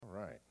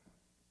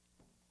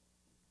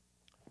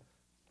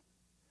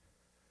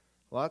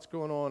Lots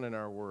going on in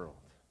our world.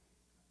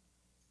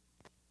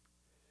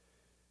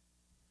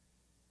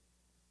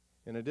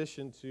 In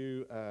addition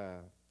to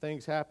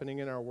things happening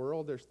in our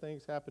world, there's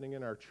things happening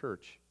in our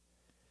church.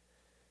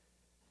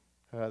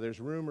 There's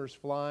rumors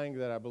flying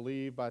that I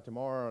believe by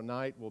tomorrow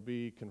night will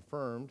be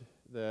confirmed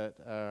that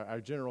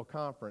our general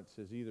conference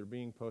is either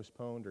being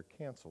postponed or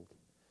canceled,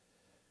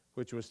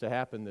 which was to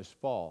happen this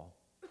fall.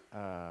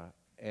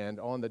 And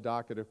on the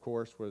docket, of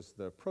course, was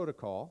the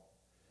protocol,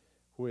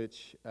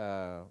 which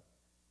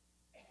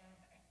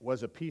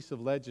was a piece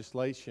of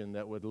legislation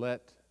that would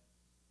let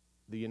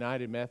the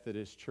United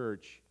Methodist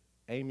Church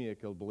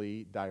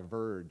amicably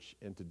diverge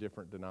into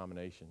different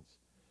denominations.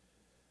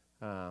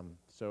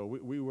 So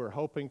we were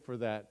hoping for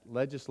that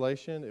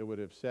legislation. It would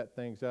have set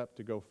things up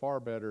to go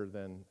far better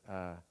than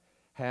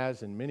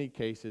has in many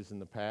cases in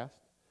the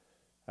past.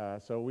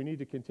 So we need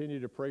to continue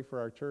to pray for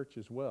our church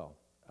as well.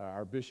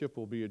 Our bishop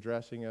will be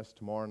addressing us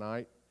tomorrow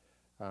night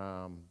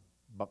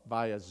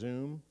via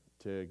Zoom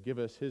to give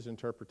us his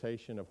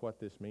interpretation of what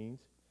this means.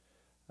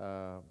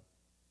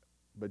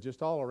 But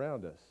just all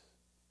around us,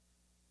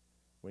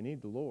 we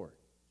need the Lord.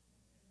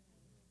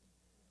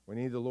 We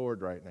need the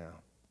Lord right now.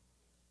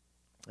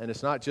 And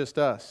it's not just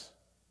us.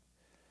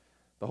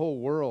 The whole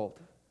world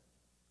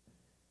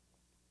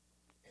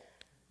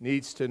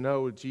needs to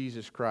know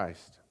Jesus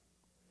Christ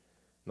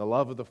and the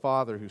love of the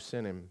Father who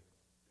sent him.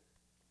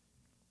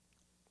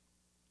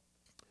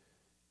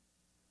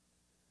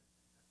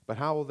 But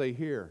how will they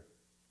hear?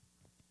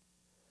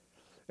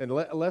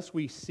 Unless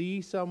we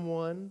see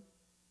someone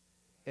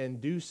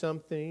and do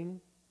something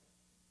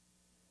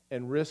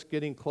and risk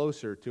getting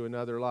closer to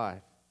another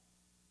life.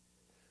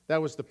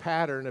 That was the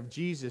pattern of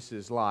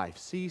Jesus' life.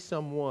 See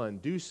someone,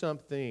 do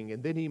something,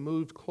 and then he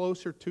moved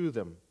closer to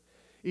them.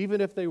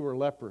 Even if they were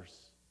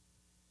lepers,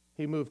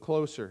 he moved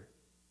closer.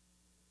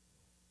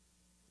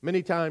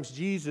 Many times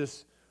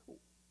Jesus,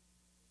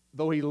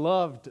 though he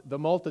loved the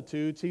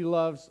multitudes, he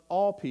loves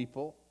all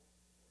people.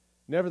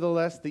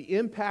 Nevertheless, the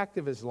impact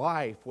of his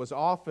life was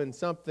often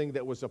something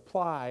that was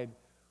applied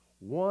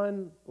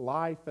one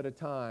life at a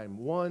time,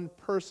 one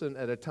person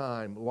at a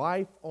time,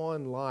 life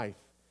on life.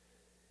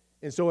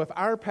 And so if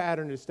our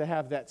pattern is to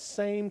have that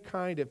same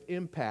kind of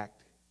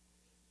impact,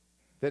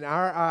 then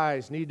our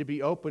eyes need to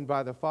be opened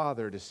by the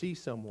Father to see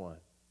someone,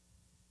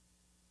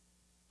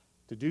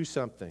 to do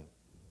something,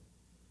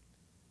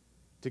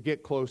 to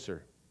get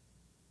closer.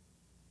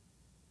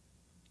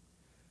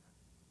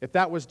 If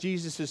that was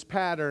Jesus'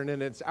 pattern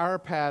and it's our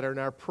pattern,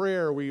 our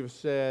prayer, we've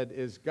said,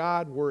 is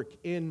God, work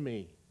in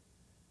me.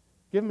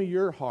 Give me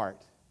your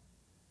heart.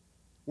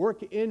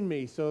 Work in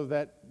me so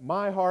that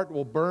my heart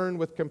will burn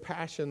with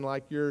compassion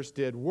like yours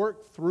did.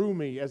 Work through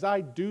me as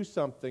I do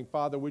something.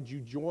 Father, would you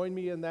join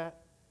me in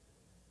that?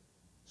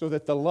 So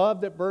that the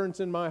love that burns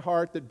in my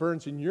heart, that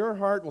burns in your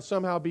heart, will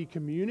somehow be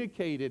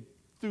communicated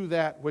through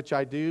that which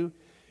I do,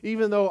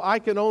 even though I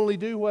can only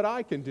do what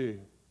I can do.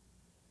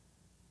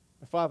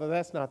 Father,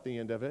 that's not the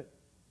end of it.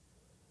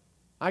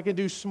 I can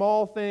do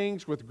small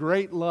things with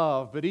great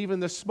love, but even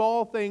the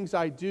small things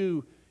I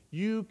do,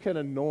 you can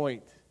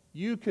anoint.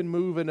 You can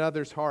move in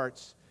others'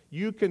 hearts.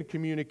 You can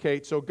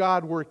communicate. So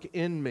God, work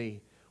in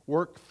me,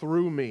 work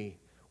through me,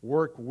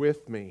 work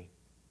with me.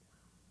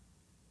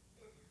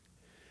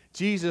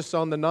 Jesus,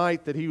 on the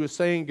night that he was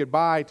saying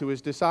goodbye to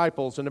his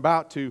disciples and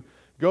about to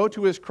go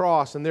to his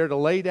cross and there to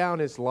lay down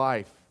his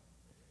life,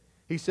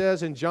 he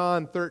says in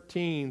John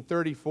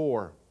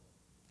 13:34,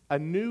 "A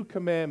new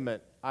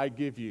commandment I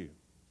give you."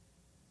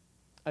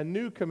 A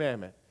new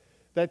commandment,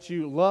 that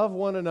you love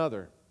one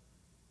another.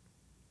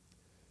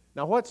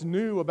 Now, what's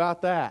new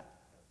about that?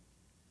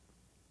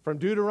 From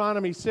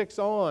Deuteronomy 6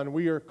 on,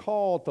 we are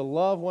called to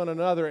love one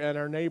another and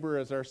our neighbor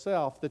as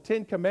ourselves. The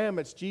 10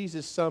 Commandments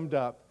Jesus summed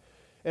up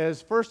as,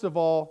 first of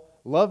all,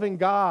 loving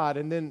God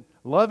and then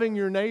loving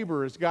your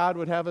neighbor as God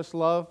would have us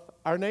love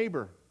our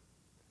neighbor.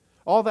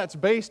 All that's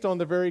based on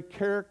the very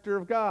character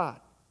of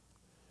God.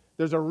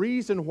 There's a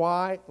reason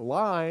why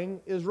lying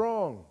is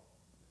wrong.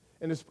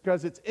 And it's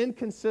because it's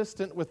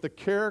inconsistent with the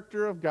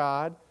character of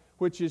God,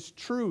 which is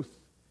truth.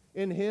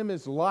 In Him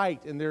is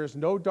light, and there is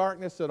no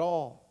darkness at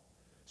all.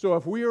 So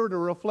if we are to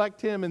reflect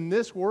Him in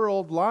this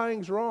world,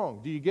 lying's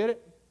wrong. Do you get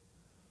it?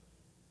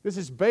 This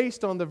is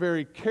based on the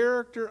very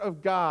character of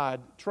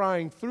God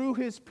trying through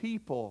His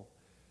people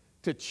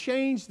to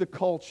change the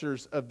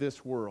cultures of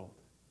this world.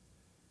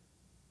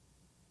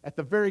 At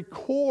the very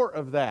core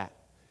of that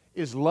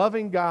is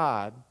loving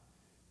God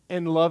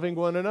and loving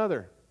one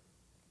another.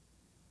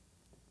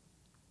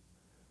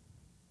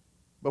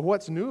 But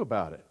what's new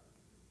about it?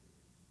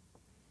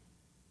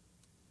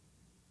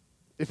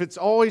 If it's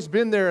always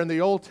been there in the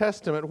Old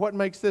Testament, what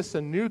makes this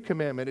a new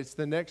commandment? It's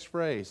the next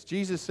phrase.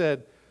 Jesus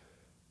said,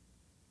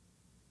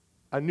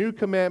 "A new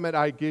commandment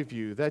I give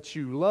you, that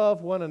you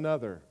love one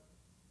another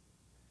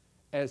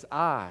as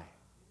I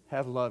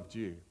have loved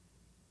you."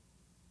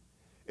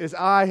 As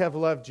I have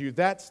loved you.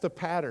 That's the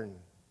pattern.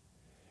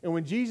 And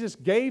when Jesus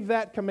gave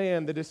that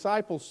command, the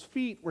disciples'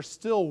 feet were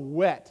still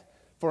wet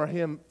from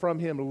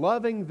Him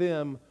loving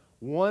them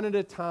one at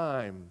a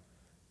time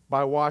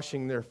by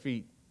washing their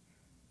feet.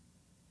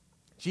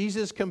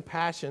 Jesus'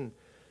 compassion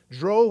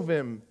drove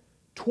him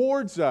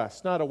towards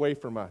us, not away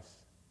from us.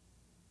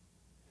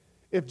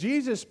 If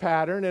Jesus'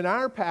 pattern and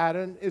our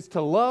pattern is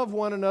to love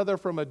one another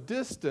from a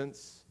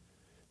distance,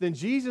 then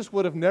Jesus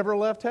would have never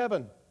left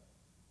heaven.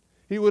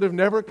 He would have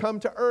never come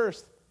to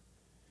earth.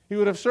 He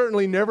would have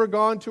certainly never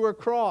gone to a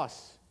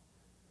cross.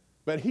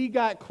 But he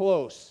got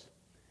close,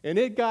 and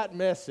it got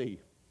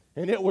messy,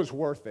 and it was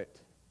worth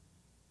it.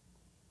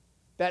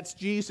 That's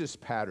Jesus'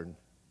 pattern.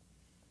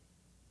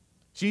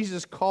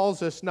 Jesus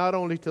calls us not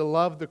only to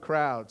love the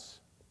crowds,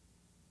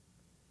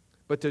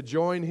 but to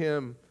join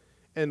him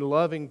in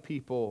loving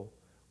people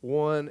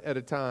one at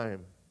a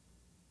time.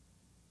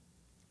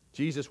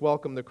 Jesus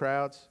welcomed the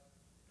crowds.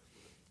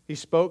 He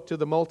spoke to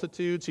the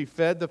multitudes. He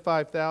fed the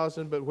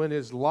 5,000. But when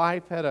his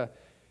life had a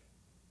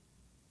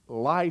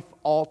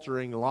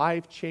life-altering,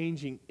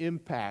 life-changing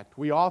impact,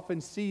 we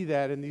often see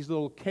that in these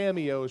little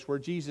cameos where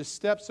Jesus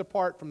steps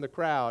apart from the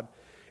crowd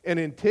and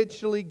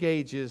intentionally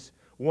gauges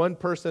one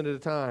person at a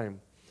time.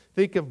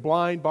 Think of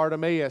blind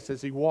Bartimaeus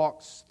as he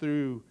walks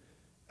through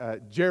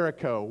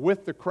Jericho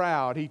with the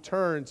crowd. He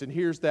turns and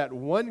hears that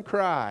one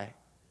cry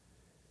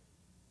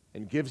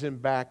and gives him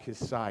back his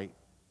sight.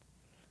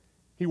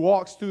 He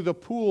walks through the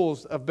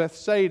pools of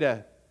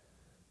Bethsaida,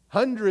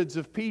 hundreds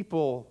of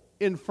people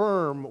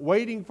infirm,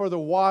 waiting for the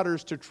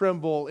waters to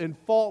tremble in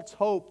false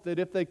hope that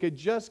if they could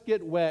just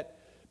get wet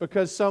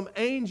because some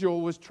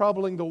angel was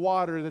troubling the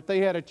water, that they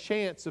had a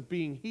chance of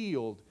being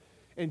healed.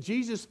 And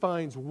Jesus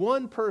finds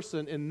one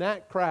person in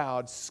that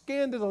crowd,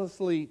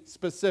 scandalously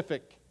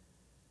specific.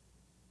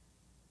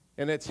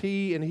 And it's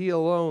he and he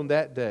alone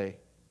that day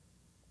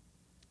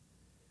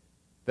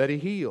that he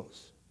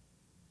heals.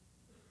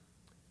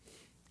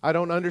 I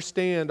don't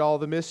understand all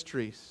the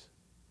mysteries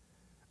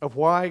of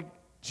why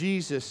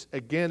Jesus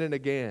again and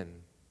again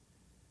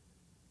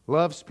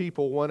loves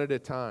people one at a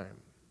time.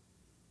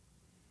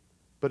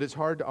 But it's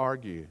hard to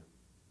argue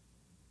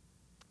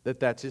that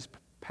that's his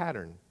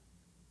pattern.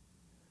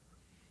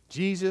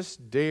 Jesus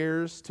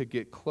dares to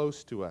get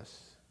close to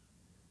us.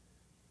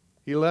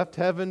 He left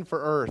heaven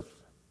for earth.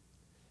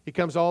 He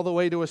comes all the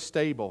way to a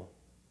stable.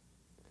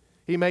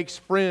 He makes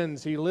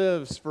friends. He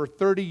lives for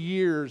 30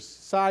 years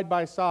side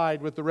by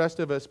side with the rest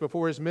of us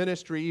before his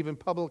ministry even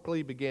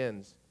publicly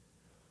begins.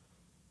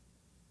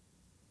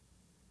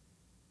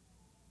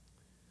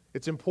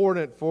 It's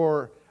important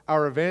for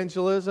our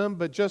evangelism,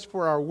 but just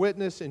for our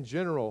witness in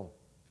general,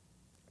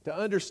 to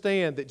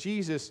understand that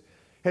Jesus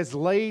has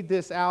laid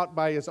this out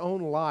by his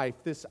own life,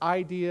 this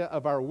idea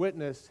of our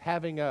witness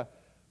having a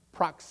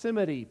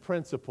proximity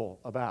principle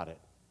about it.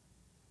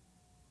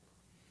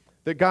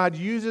 That God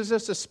uses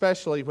us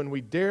especially when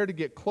we dare to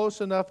get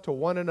close enough to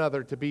one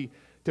another to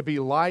be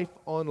life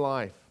on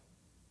life.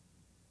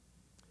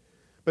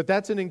 But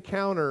that's an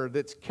encounter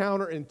that's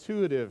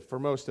counterintuitive for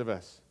most of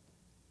us.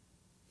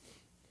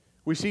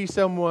 We see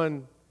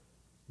someone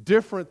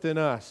different than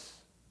us.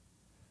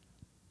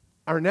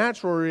 Our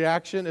natural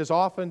reaction is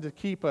often to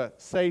keep a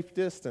safe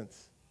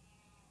distance.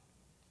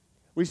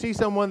 We see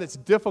someone that's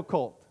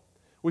difficult.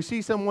 We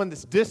see someone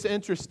that's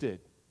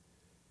disinterested.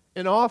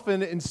 And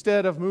often,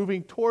 instead of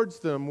moving towards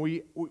them,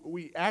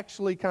 we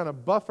actually kind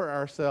of buffer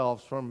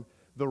ourselves from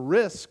the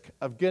risk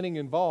of getting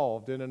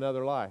involved in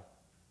another life.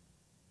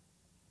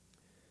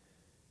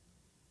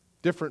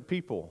 Different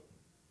people.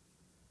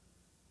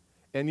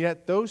 And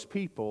yet those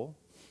people,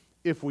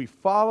 if we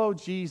follow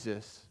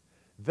Jesus,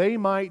 they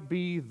might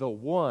be the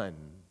one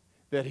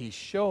that he's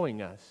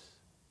showing us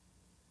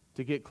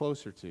to get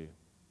closer to.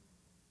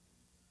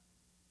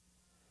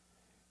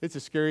 It's a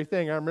scary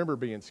thing. I remember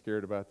being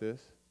scared about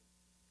this.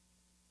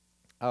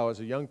 I was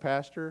a young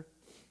pastor,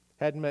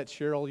 hadn't met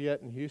Cheryl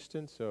yet in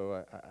Houston,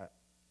 so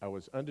I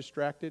was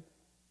undistracted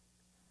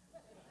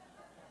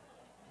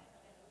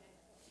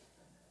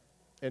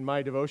in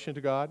my devotion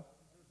to God.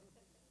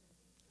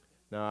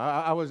 Now,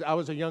 I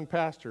was a young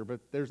pastor, but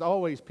there's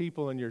always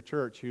people in your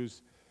church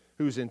whose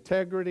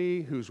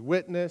integrity, whose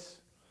witness,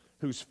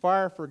 whose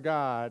fire for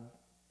God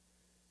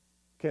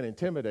can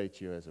intimidate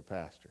you as a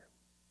pastor.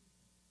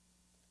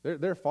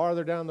 They're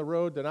farther down the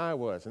road than I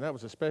was, and that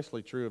was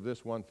especially true of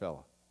this one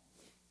fellow.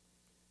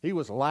 He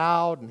was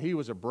loud and he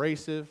was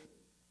abrasive.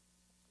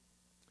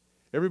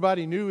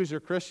 Everybody knew he was a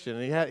Christian,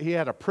 and he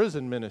had a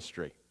prison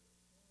ministry.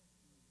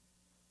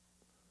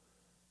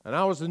 And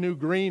I was the new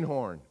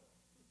greenhorn.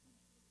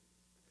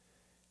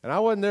 And I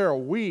wasn't there a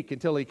week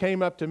until he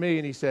came up to me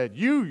and he said,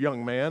 "You,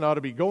 young man, ought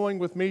to be going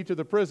with me to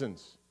the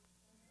prisons."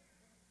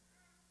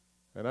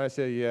 And I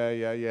said,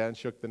 yeah, and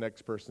shook the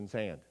next person's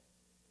hand.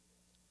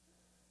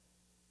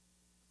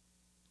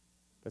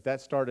 But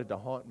that started to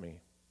haunt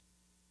me.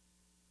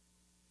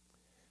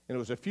 And it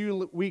was a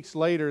few weeks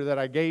later that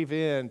I gave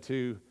in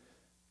to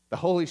the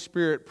Holy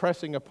Spirit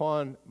pressing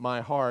upon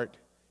my heart,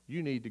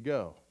 "You need to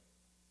go."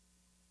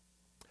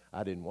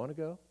 I didn't want to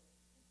go.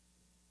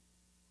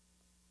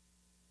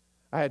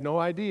 I had no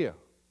idea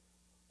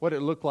what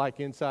it looked like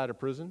inside a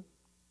prison.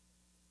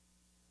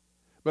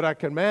 But I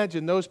can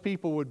imagine those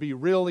people would be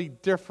really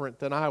different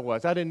than I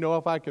was. I didn't know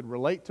if I could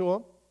relate to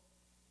them.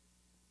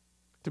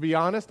 To be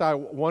honest, I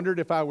wondered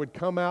if I would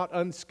come out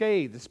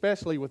unscathed,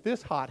 especially with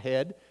this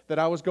hothead that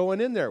I was going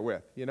in there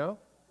with, you know.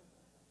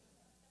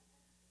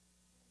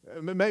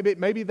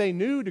 Maybe they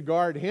knew to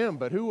guard him,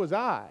 but who was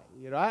I?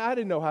 You know, I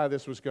didn't know how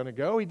this was going to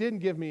go. He didn't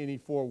give me any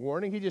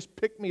forewarning. He just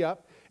picked me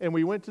up, and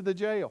we went to the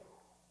jail.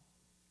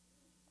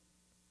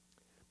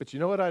 But you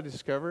know what I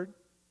discovered?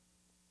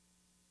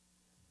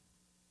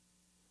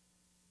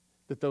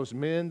 That those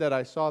men that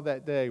I saw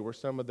that day were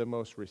some of the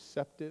most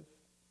receptive,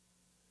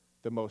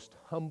 the most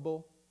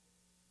humble,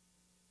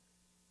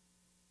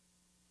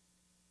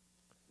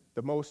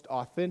 the most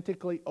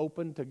authentically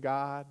open to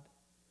God,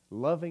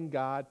 loving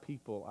God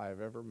people I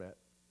have ever met.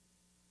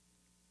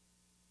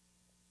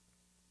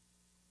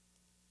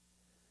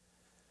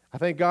 I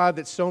thank God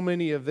that so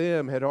many of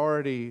them had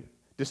already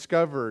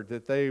discovered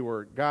that they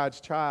were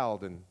God's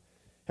child and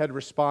had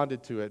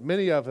responded to it.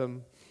 Many of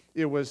them,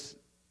 it was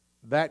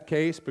that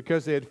case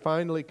because they had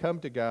finally come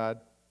to God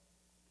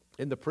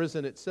in the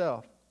prison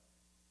itself.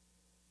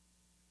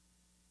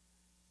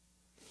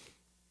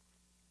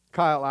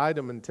 Kyle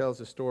Eidemann tells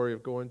the story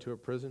of going to a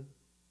prison.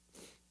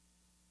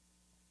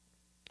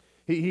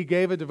 He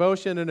gave a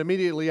devotion, and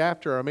immediately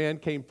after, a man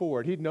came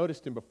forward. He'd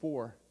noticed him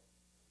before.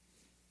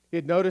 He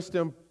had noticed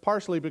him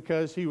partially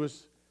because he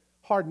was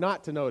hard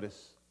not to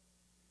notice.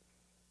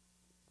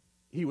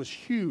 He was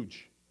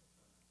huge.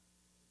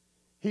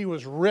 He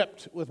was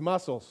ripped with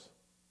muscles.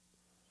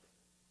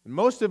 And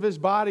most of his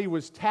body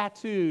was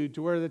tattooed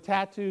to where the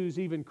tattoos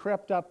even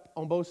crept up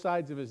on both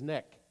sides of his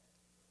neck.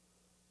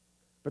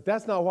 But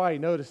that's not why he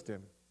noticed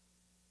him.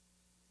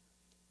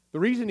 The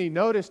reason he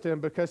noticed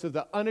him because of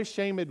the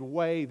unashamed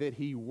way that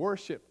he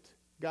worshiped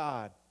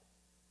God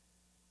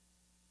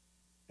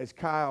as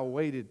Kyle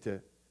waited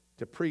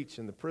to preach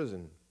in the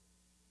prison.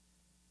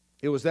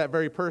 It was that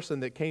very person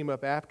that came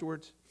up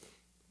afterwards.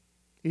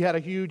 He had a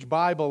huge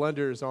Bible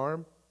under his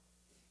arm.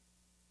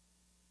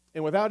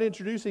 And without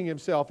introducing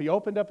himself, he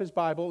opened up his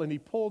Bible and he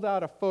pulled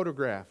out a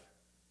photograph.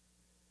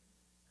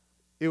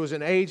 It was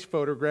an age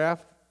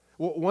photograph,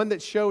 one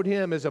that showed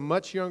him as a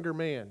much younger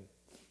man.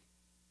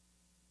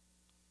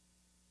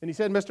 And he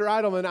said, Mr.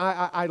 Eidelman,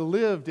 I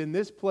lived in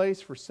this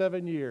place for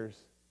 7 years.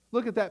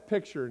 Look at that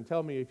picture and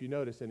tell me if you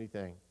notice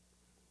anything.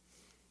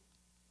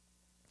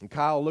 And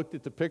Kyle looked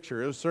at the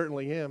picture. It was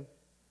certainly him.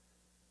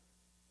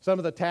 Some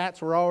of the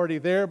tats were already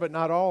there, but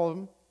not all of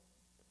them.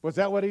 Was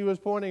that what he was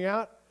pointing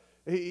out?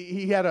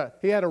 He had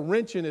a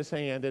wrench in his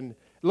hand and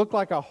looked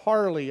like a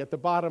Harley at the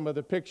bottom of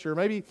the picture.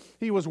 Maybe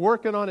he was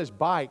working on his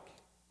bike.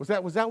 Was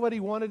that what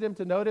he wanted him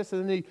to notice?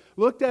 And then he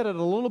looked at it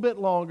a little bit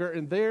longer,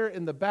 and there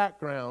in the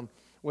background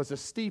was a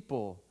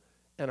steeple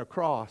and a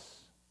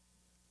cross.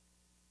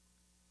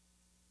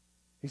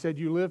 He said,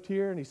 "You lived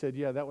here?" And he said,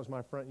 "Yeah, that was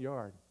my front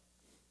yard."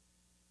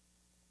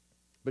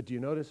 "But do you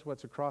notice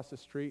what's across the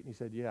street?" And he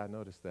said, "Yeah, I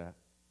noticed that.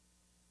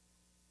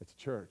 It's a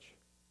church."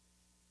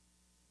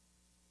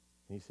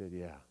 And he said,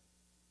 "Yeah."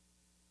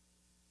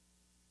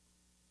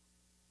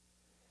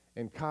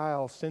 And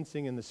Kyle,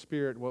 sensing in the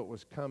spirit what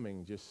was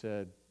coming, just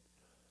said,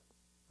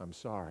 "I'm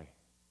sorry.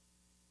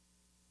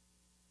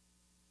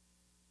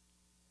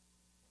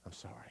 I'm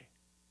sorry."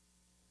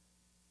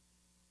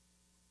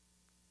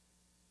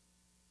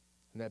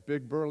 And that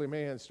big burly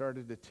man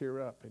started to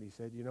tear up, and he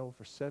said, "You know,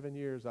 for 7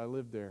 years I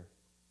lived there.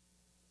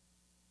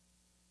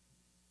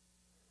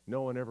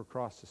 No one ever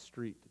crossed the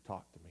street to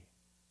talk to me.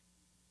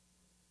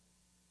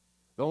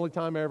 The only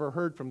time I ever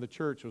heard from the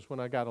church was when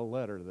I got a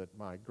letter that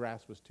my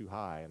grass was too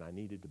high and I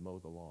needed to mow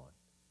the lawn.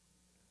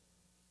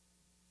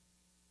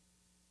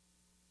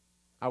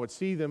 I would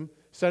see them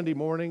Sunday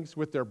mornings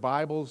with their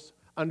Bibles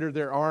under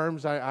their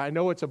arms. I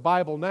know it's a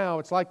Bible now.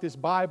 It's like this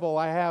Bible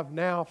I have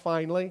now,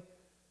 finally.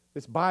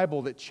 This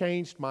Bible that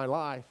changed my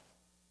life.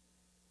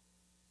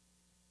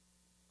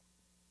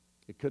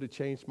 It could have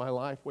changed my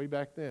life way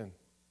back then.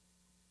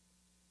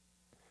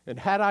 And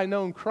had I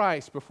known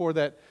Christ before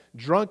that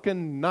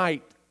drunken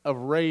night of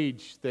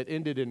rage that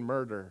ended in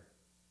murder,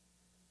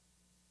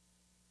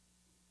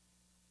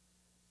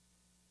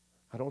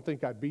 I don't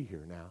think I'd be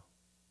here now.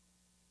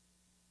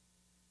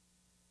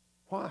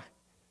 Why?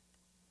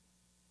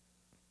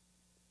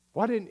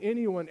 Why didn't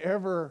anyone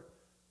ever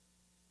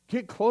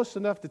get close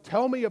enough to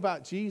tell me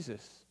about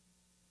Jesus?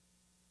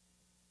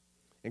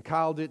 And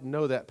Kyle didn't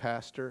know that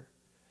pastor,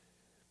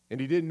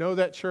 and he didn't know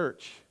that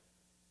church.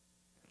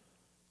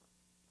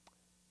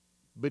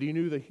 But he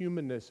knew the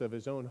humanness of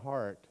his own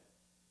heart.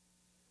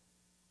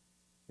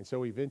 And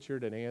so he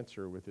ventured an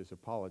answer with his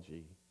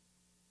apology.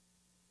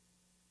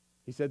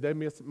 He said, "They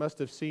must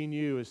have seen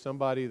you as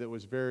somebody that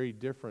was very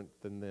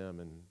different than them,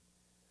 and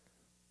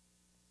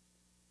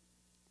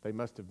they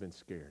must have been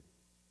scared."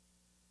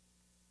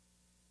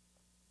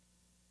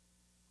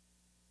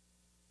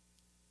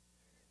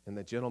 And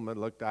the gentleman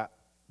looked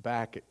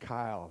back at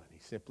Kyle, and he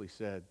simply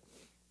said,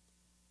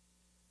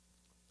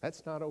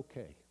 "That's not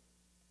okay.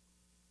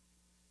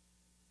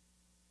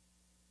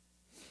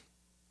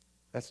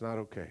 That's not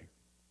okay."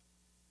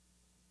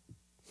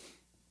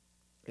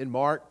 In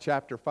Mark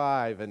chapter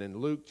 5 and in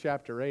Luke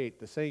chapter 8,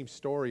 the same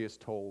story is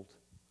told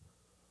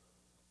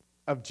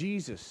of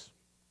Jesus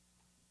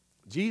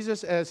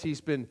Jesus, as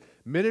he's been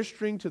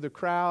ministering to the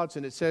crowds,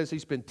 and it says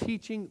he's been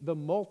teaching the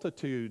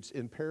multitudes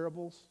in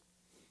parables.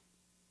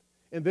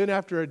 And then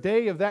after a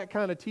day of that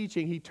kind of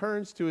teaching, he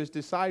turns to his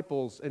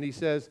disciples and he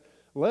says,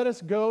 let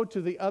us go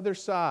to the other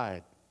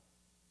side.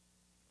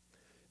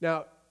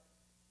 Now,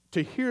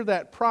 to hear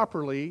that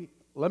properly,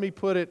 let me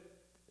put it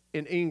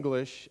in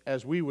English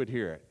as we would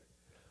hear it.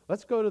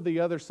 Let's go to the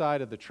other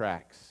side of the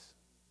tracks.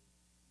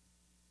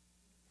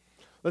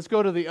 Let's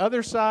go to the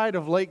other side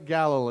of Lake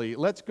Galilee.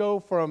 Let's go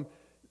from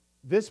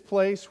this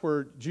place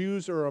where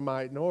Jews are a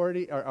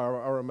minority,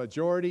 are a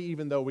majority,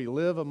 even though we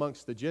live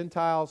amongst the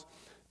Gentiles,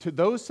 to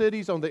those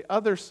cities on the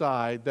other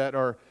side that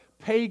are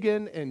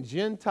pagan and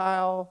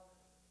Gentile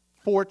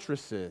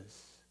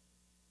fortresses.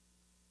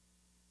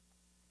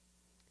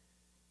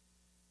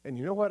 And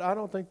you know what? I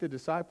don't think the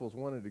disciples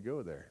wanted to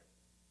go there.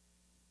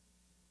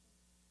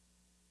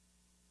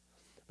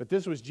 But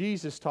this was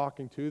Jesus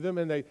talking to them,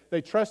 and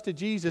they trusted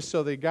Jesus,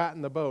 so they got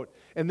in the boat.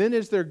 And then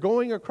as they're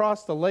going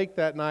across the lake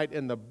that night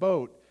in the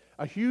boat,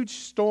 a huge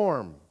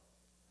storm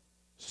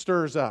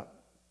stirs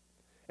up.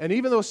 And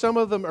even though some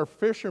of them are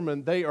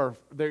fishermen, they are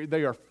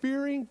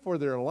fearing for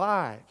their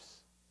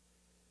lives.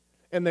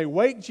 And they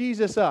wake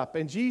Jesus up,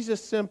 and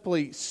Jesus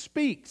simply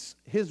speaks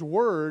His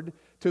word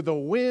to the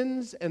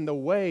winds and the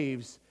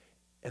waves,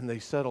 and they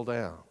settle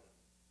down.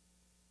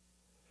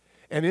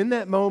 And in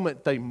that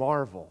moment, they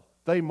marvel.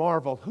 They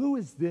marvel, who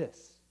is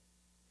this?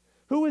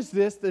 Who is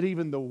this that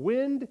even the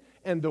wind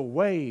and the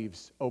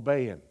waves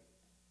obey Him?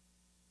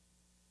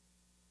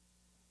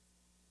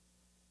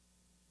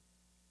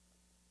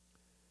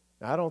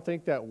 Now, I don't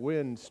think that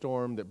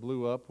windstorm that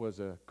blew up was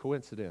a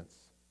coincidence.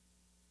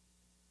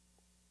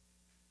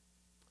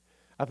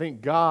 I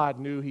think God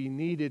knew He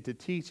needed to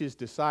teach His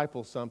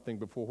disciples something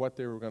before what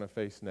they were going to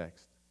face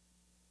next.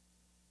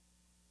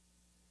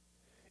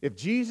 If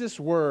Jesus'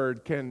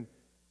 word can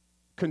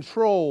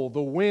control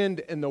the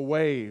wind and the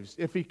waves,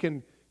 if He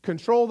can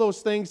control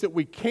those things that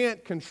we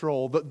can't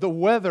control, the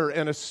weather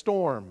and a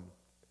storm,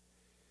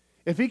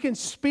 if He can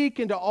speak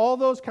into all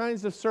those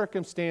kinds of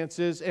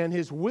circumstances and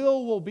His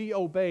will be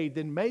obeyed,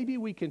 then maybe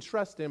we can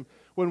trust Him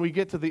when we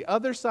get to the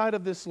other side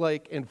of this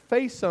lake and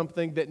face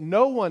something that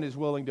no one is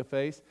willing to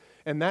face,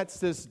 and that's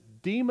this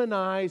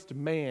demonized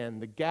man,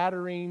 the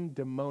Gadarene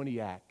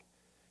demoniac.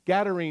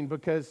 Gadarene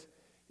because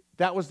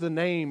that was the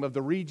name of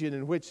the region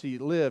in which he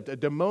lived. A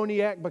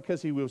demoniac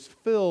because he was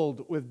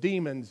filled with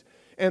demons.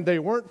 And they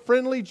weren't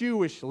friendly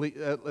Jewish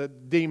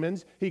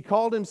demons. He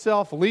called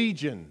himself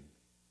Legion.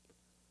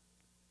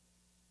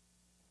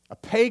 A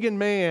pagan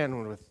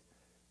man with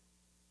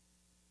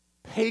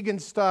pagan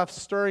stuff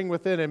stirring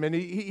within him. And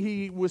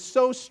he was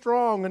so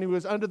strong and he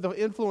was under the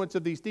influence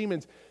of these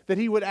demons that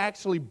he would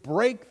actually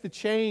break the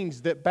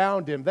chains that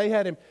bound him. They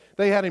had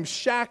him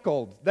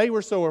shackled. They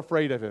were so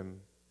afraid of him.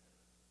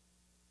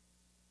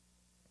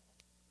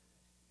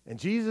 And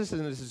Jesus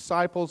and His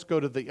disciples go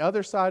to the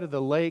other side of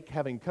the lake,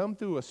 having come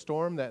through a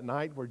storm that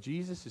night where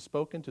Jesus has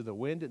spoken to the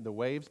wind and the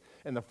waves.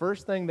 And the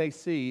first thing they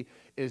see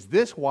is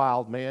this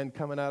wild man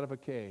coming out of a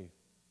cave.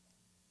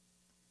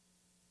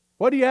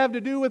 What do you have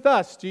to do with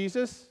us,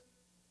 Jesus?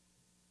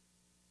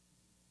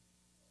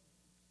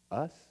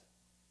 Us?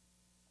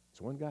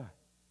 It's one guy.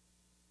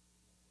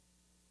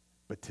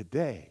 But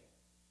today,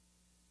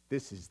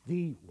 this is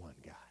the one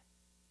guy.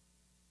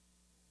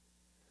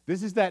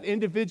 This is that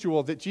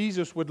individual that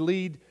Jesus would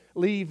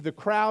leave the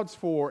crowds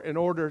for in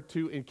order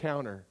to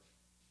encounter.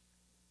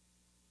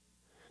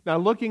 Now,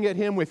 looking at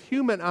Him with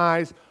human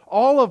eyes,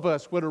 all of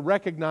us would have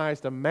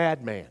recognized a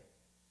madman.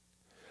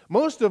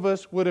 Most of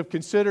us would have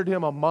considered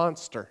Him a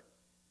monster.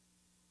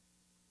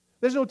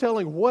 There's no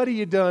telling what He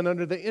had done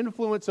under the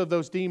influence of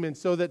those demons,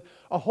 so that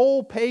a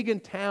whole pagan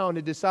town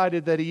had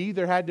decided that He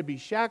either had to be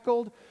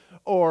shackled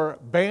or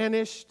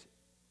banished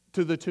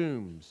to the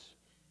tombs.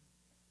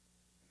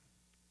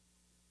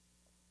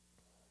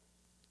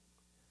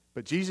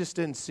 But Jesus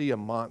didn't see a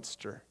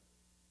monster.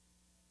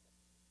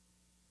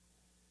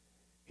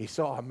 He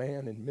saw a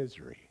man in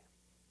misery.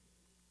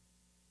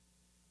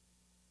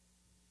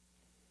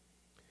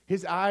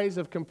 His eyes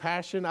of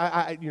compassion,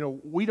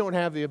 we don't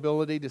have the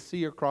ability to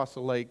see across the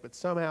lake, but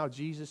somehow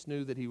Jesus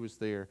knew that He was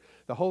there.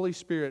 The Holy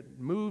Spirit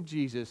moved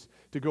Jesus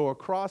to go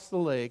across the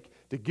lake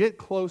to get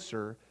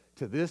closer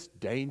to this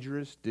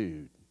dangerous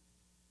dude.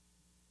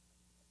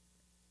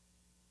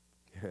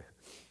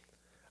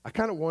 I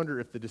kind of wonder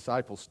if the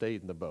disciples stayed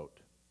in the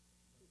boat.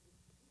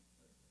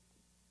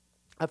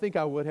 I think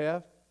I would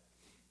have.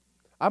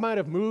 I might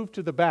have moved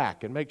to the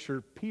back and make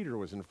sure Peter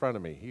was in front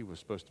of me. He was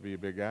supposed to be a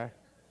big guy.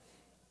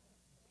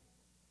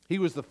 He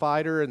was the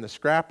fighter and the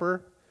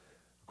scrapper,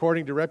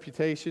 according to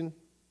reputation.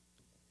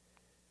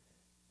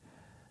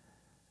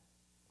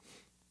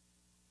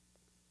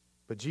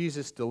 But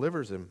Jesus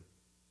delivers him.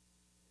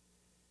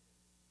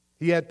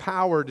 He had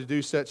power to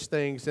do such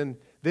things. And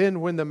then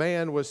when the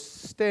man was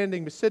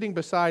sitting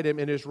beside him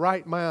in his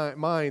right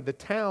mind, the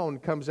town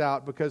comes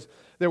out because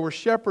there were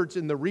shepherds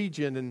in the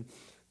region, and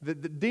the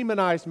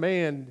demonized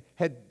man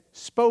had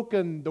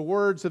spoken the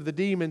words of the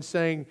demon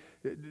saying,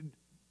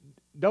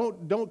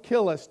 don't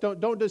kill us,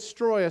 don't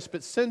destroy us,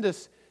 but send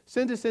us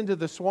into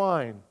the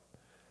swine.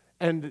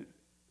 And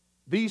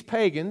these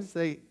pagans,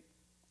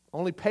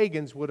 only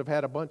pagans would have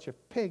had a bunch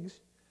of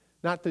pigs,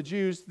 not the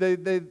Jews.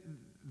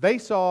 They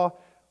saw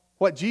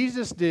what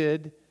Jesus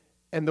did,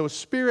 and those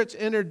spirits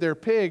entered their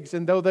pigs,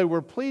 and though they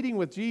were pleading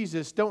with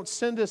Jesus, don't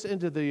send us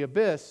into the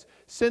abyss,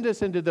 send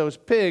us into those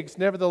pigs.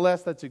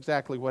 Nevertheless, that's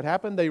exactly what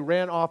happened. They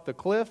ran off the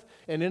cliff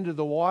and into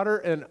the water,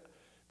 and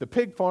the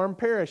pig farm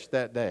perished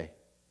that day.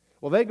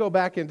 Well, they go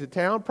back into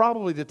town,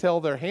 probably to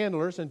tell their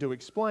handlers and to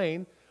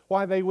explain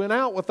why they went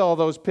out with all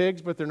those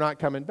pigs, but they're not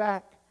coming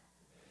back.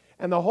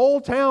 And the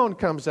whole town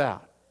comes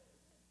out.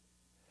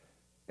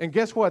 And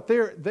guess what?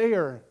 They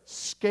are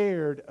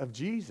scared of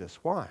Jesus.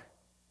 Why?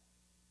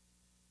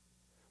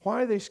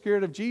 Why are they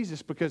scared of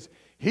Jesus? Because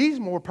he's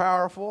more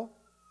powerful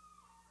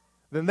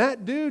than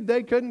that dude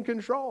they couldn't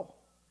control.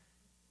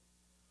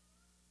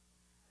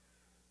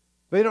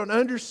 They don't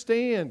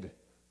understand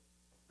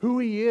who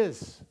he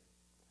is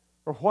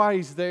or why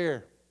he's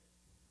there.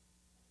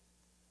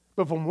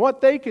 But from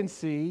what they can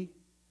see,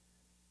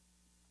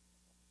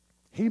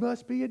 he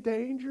must be a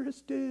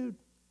dangerous dude.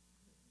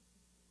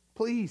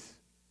 Please,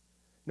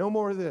 no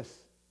more of this.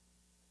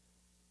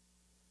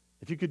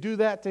 If you could do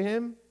that to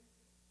him,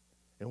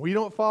 and we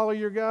don't follow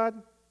your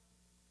God,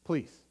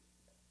 please,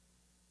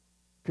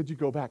 could you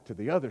go back to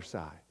the other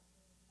side?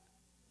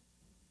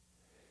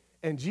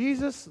 And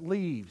Jesus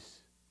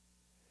leaves,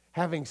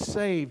 having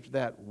saved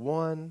that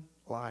one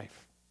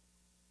life.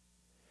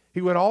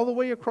 He went all the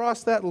way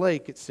across that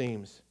lake, it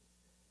seems,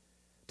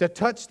 to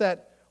touch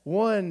that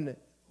one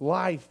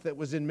life that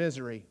was in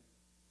misery.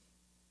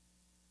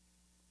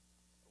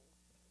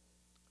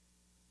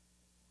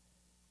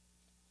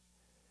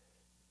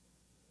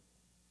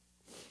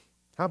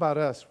 How about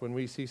us when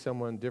we see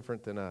someone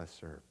different than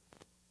us, or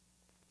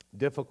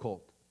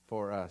difficult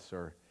for us,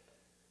 or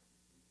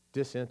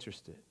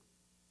disinterested?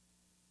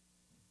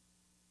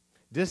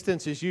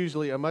 Distance is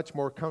usually a much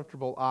more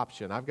comfortable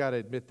option. I've got to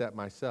admit that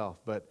myself.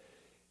 But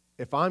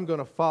if I'm going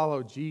to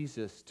follow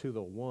Jesus to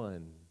the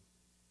one,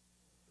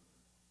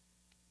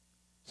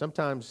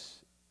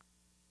 sometimes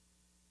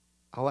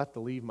I'll have to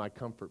leave my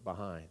comfort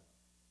behind.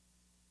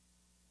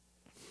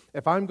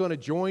 If I'm going to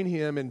join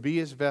him and be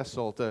his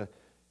vessel to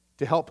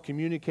help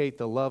communicate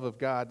the love of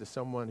God to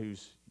someone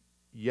who's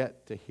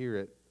yet to hear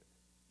it,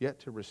 yet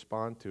to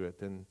respond to it,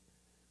 then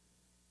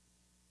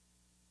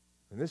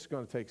this is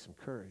going to take some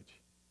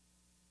courage.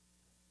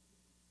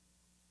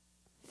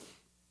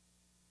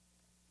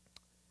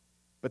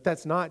 But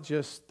that's not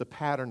just the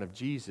pattern of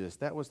Jesus.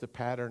 That was the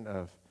pattern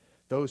of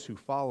those who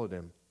followed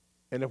him.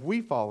 And if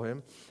we follow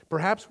him,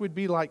 perhaps we'd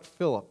be like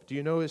Philip. Do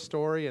you know his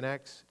story in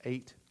Acts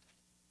 8?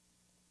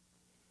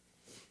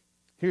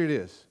 Here it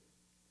is.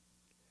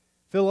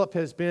 Philip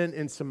has been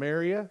in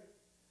Samaria.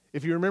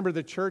 If you remember,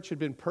 the church had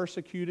been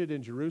persecuted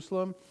in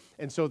Jerusalem,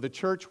 and so the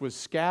church was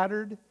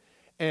scattered.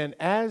 And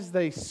as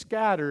they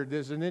scattered,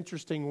 there's an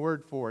interesting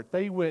word for it.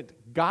 They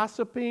went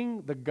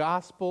gossiping the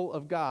gospel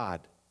of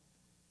God.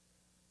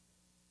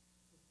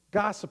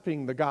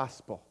 Gossiping the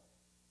gospel.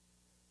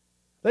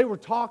 They were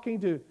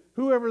talking to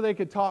whoever they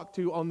could talk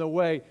to on the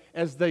way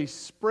as they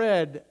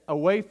spread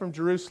away from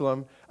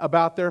Jerusalem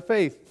about their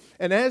faith.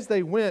 And as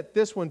they went,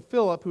 this one,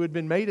 Philip, who had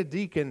been made a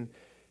deacon,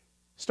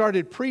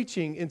 started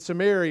preaching in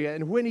Samaria.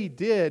 And when he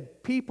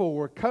did, people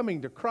were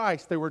coming to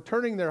Christ. They were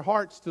turning their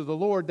hearts to the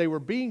Lord. They were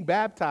being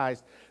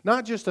baptized.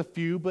 Not just a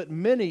few, but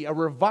many. A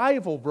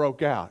revival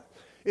broke out.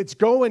 It's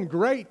going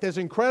great. There's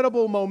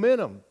incredible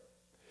momentum.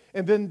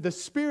 And then the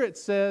Spirit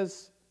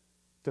says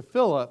to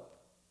Philip,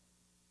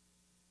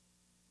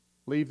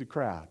 leave the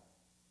crowd.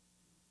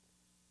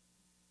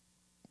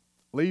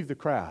 Leave the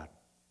crowd.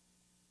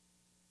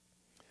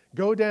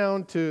 Go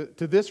down to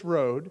this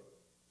road,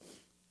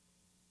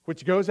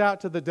 which goes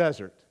out to the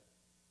desert.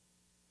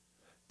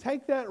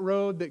 Take that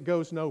road that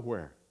goes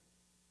nowhere.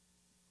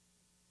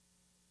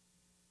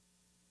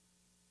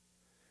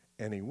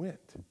 And he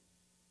went.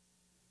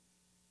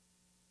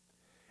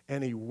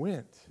 And he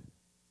went.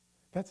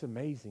 That's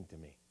amazing to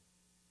me.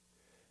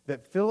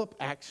 That Philip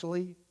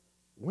actually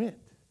went.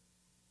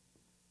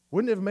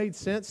 Wouldn't it have made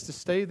sense to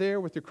stay there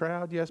with the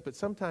crowd? Yes, but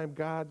sometimes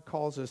God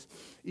calls us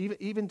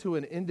even to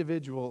an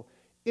individual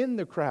in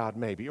the crowd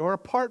maybe, or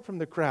apart from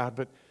the crowd.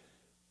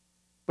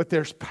 But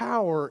there's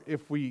power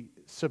if we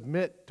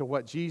submit to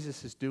what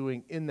Jesus is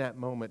doing in that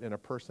moment in a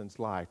person's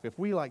life. If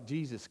we, like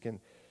Jesus, can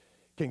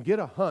get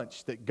a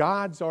hunch that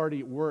God's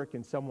already at work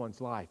in someone's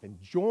life and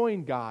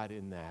join God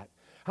in that,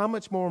 how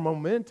much more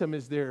momentum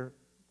is there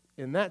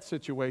in that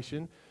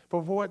situation for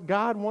what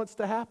God wants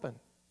to happen?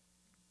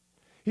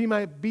 He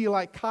might be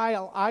like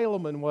Kyle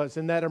Eileman was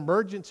in that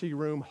emergency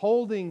room,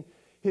 holding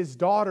his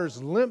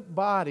daughter's limp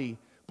body,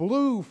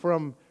 blue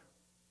from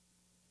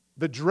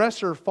the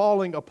dresser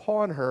falling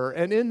upon her.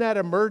 And in that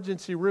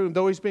emergency room,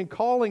 though he's been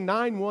calling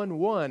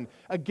 911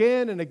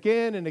 again and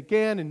again and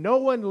again, and no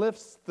one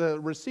lifts the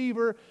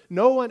receiver,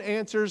 no one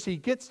answers. He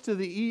gets to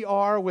the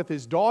ER with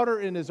his daughter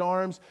in his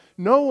arms.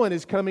 No one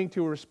is coming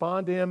to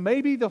respond to him.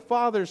 Maybe the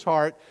father's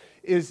heart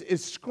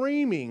is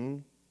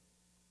screaming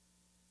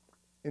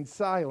in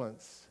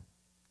silence,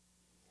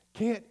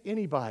 can't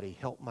anybody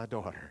help my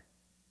daughter?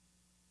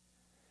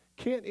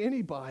 Can't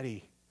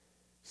anybody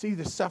see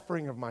the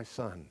suffering of my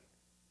son?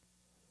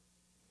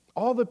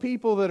 All the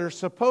people that are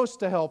supposed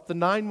to help, the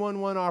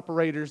 911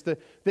 operators,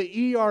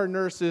 the ER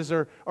nurses,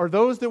 or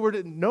those that were,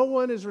 no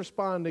one is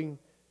responding.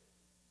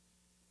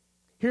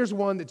 Here's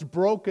one that's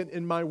broken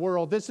in my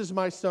world. This is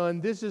my son.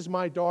 This is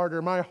my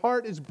daughter. My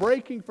heart is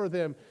breaking for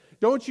them.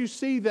 Don't you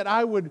see that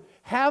I would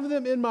have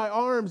them in my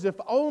arms if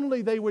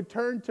only they would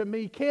turn to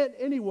me? Can't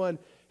anyone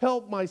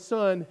help my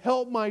son,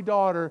 help my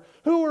daughter?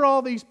 Who are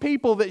all these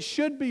people that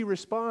should be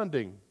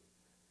responding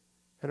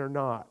and are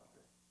not?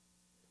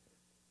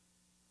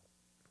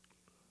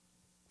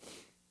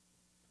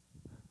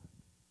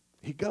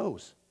 He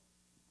goes.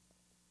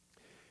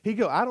 I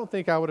don't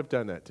think I would have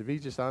done that, to be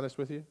just honest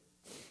with you.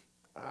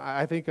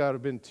 I think I would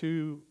have been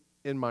too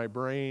in my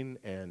brain,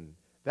 and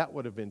that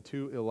would have been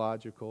too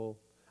illogical.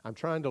 I'm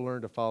trying to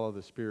learn to follow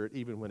the Spirit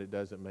even when it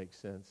doesn't make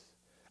sense.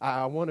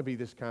 I want to be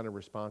this kind of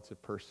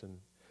responsive person,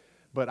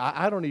 but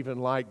I don't even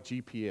like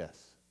GPS.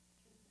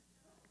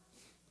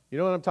 You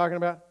know what I'm talking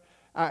about?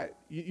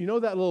 You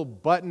know that little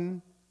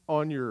button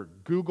on your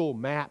Google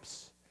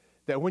Maps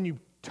that when you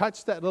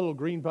touch that little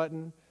green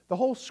button, the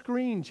whole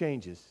screen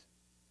changes.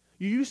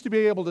 You used to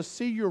be able to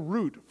see your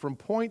route from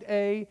point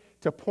A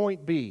to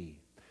point B.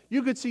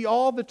 You could see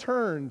all the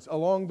turns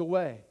along the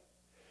way.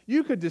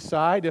 You could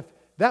decide if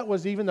that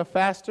was even the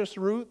fastest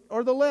route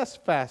or the less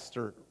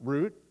faster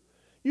route.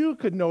 You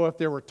could know if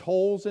there were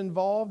tolls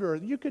involved, or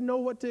you could know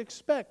what to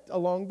expect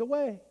along the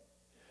way.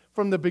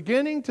 From the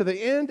beginning to the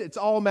end, it's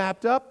all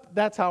mapped up.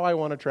 That's how I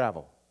want to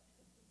travel.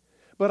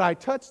 But I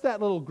touch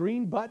that little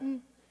green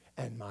button,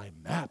 and my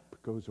map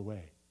goes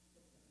away.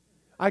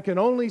 I can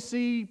only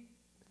see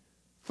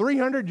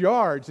 300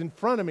 yards in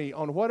front of me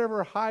on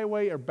whatever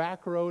highway or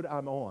back road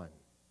I'm on.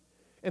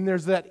 And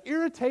there's that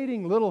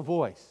irritating little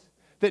voice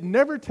that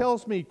never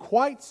tells me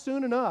quite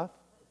soon enough,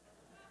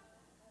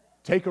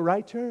 take a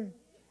right turn.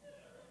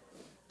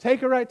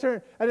 Take a right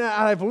turn. And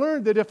I've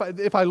learned that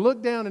if I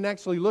look down and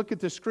actually look at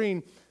the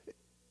screen,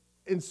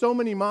 in so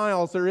many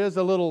miles there is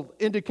a little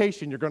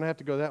indication you're going to have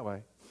to go that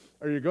way,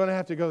 or you're going to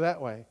have to go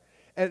that way.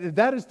 And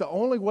that is the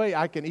only way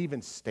I can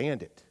even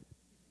stand it.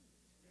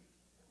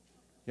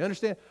 You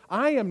understand?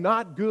 I am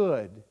not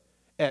good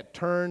at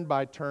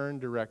turn-by-turn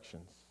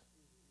directions.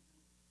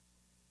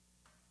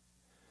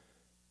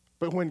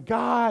 But when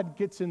God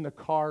gets in the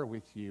car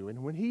with you,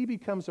 and when He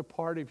becomes a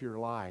part of your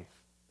life,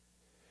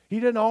 He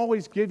doesn't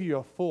always give you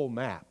a full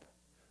map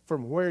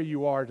from where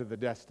you are to the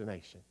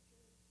destination.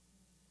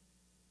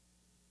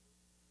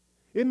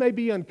 It may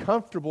be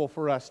uncomfortable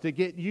for us to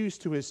get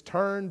used to His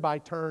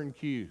turn-by-turn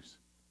cues.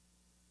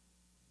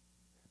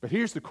 But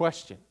here's the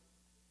question.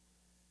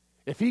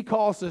 If He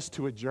calls us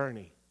to a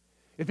journey,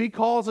 if He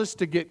calls us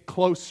to get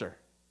closer,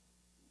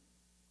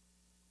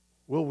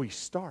 will we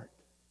start?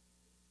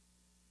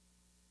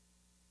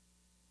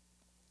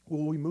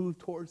 Will we move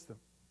towards them?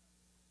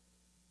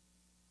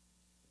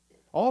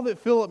 All that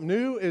Philip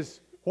knew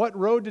is what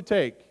road to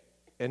take,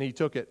 and he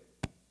took it.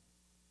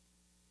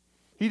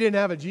 He didn't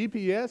have a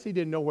GPS. He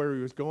didn't know where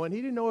he was going.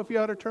 He didn't know if he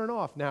ought to turn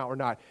off now or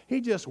not.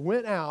 He just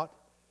went out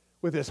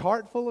with his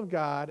heart full of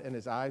God and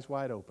his eyes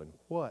wide open.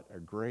 What a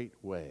great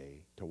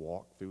way to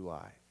walk through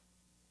life.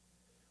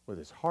 With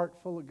his heart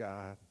full of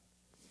God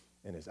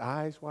and his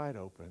eyes wide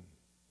open.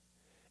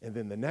 And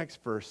then the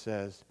next verse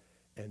says,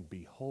 and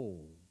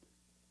behold,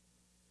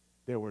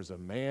 there was a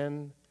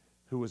man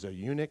who was a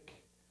eunuch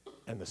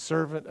and the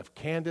servant of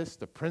Candace,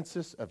 the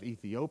princess of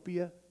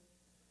Ethiopia,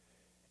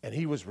 and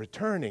he was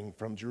returning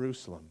from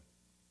Jerusalem.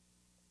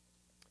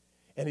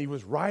 And he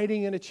was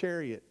riding in a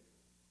chariot.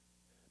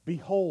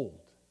 Behold.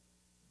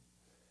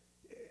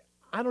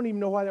 I don't even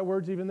know why that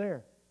word's even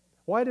there.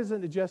 Why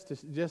doesn't it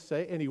just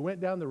say, and he went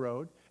down the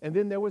road, and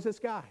then there was this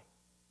guy?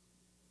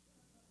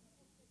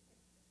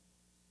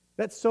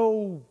 That's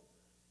so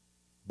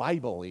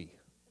Bible-y.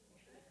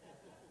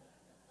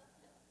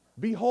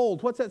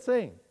 Behold, what's that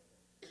saying?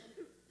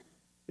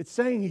 It's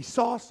saying he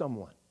saw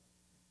someone.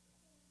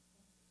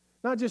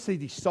 Not just that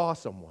he saw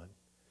someone,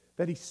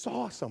 that he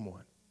saw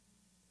someone.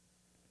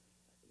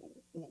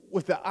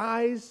 With the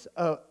eyes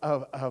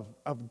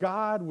of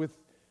God, with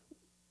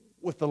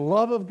the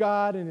love of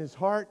God in his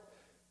heart.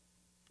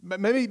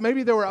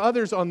 Maybe there were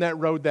others on that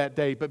road that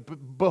day,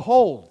 but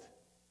behold,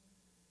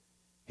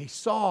 he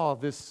saw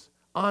this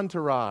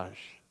entourage.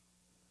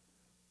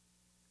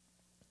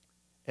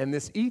 And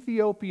this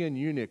Ethiopian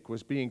eunuch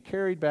was being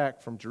carried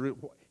back from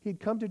Jerusalem. He'd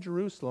come to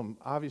Jerusalem,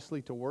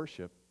 obviously, to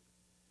worship.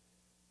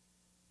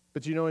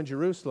 But you know, in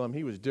Jerusalem,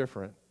 he was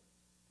different.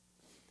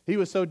 He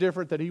was so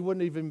different that he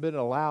wouldn't even been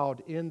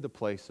allowed in the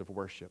place of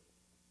worship.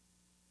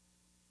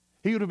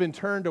 He would have been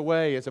turned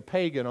away as a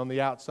pagan on the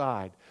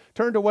outside.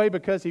 Turned away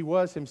because he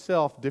was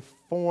himself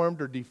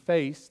deformed or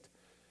defaced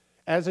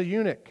as a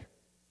eunuch.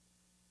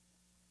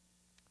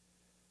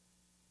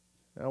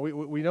 Now,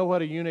 we know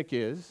what a eunuch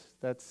is.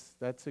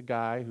 That's a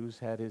guy who's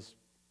had his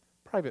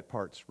private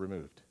parts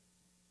removed.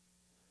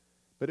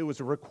 But it was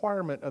a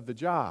requirement of the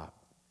job.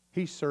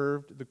 He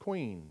served the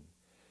queen.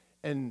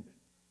 And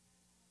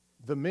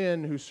the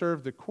men who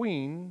served the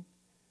queen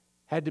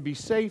had to be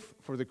safe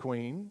for the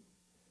queen.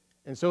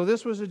 And so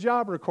this was a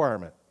job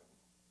requirement.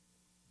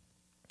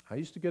 I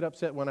used to get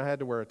upset when I had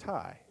to wear a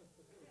tie.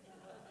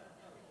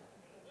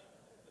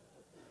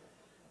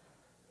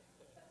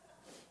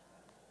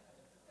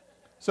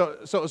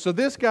 So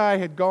this guy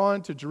had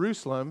gone to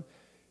Jerusalem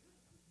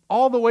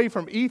all the way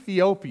from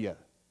Ethiopia.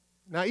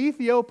 Now,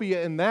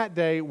 Ethiopia in that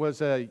day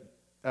was a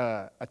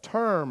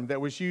term that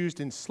was used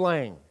in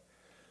slang,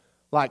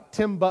 like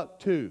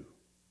Timbuktu.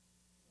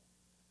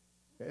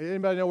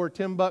 Anybody know where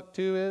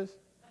Timbuktu is?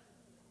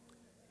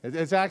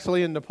 It's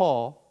actually in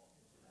Nepal.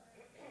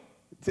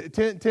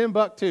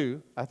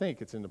 Timbuktu, I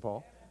think it's in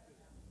Nepal.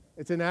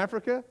 It's in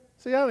Africa?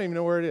 See, I don't even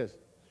know where it is.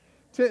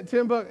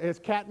 Timbuktu, it's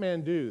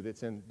Kathmandu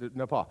that's in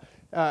Nepal.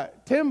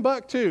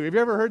 Timbuktu, have you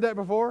ever heard that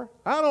before?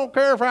 I don't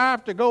care if I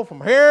have to go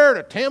from here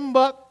to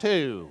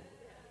Timbuktu.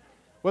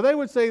 Well, they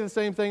would say the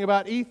same thing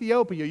about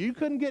Ethiopia. You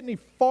couldn't get any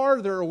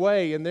farther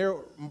away in their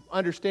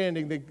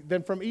understanding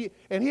than from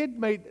and he had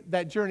made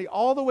that journey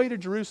all the way to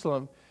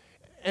Jerusalem.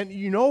 And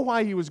you know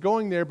why he was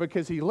going there?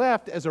 Because he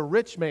left as a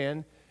rich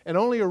man, and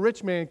only a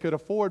rich man could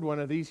afford one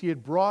of these. He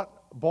had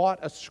bought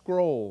a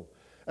scroll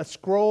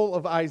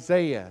of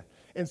Isaiah.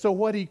 And so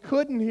what he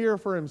couldn't hear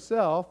for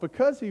himself,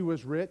 because he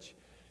was rich,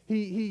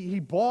 he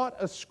bought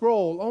a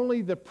scroll.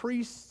 Only the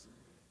priests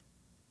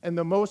and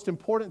the most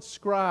important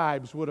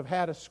scribes would have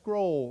had a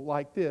scroll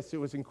like this. It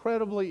was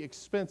incredibly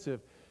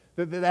expensive.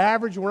 The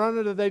average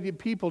run-of-the-day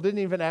people didn't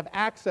even have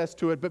access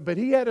to it, but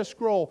he had a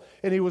scroll,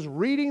 and he was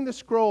reading the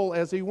scroll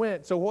as he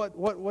went. So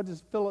what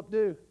does Philip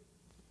do?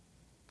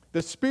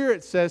 The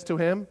Spirit says to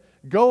him,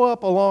 go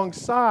up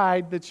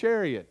alongside the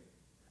chariot.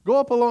 Go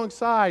up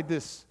alongside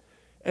this.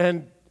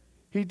 And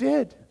he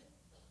did.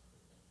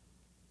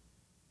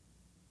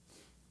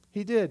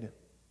 He did.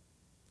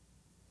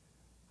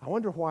 I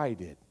wonder why he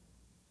did.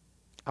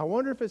 I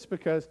wonder if it's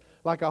because,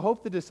 like I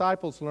hope the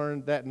disciples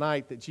learned that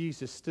night that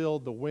Jesus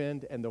stilled the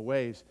wind and the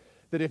waves,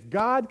 that if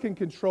God can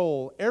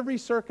control every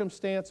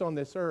circumstance on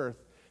this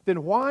earth,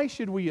 then why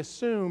should we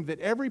assume that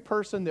every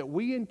person that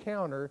we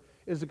encounter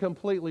is a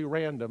completely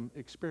random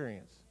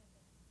experience?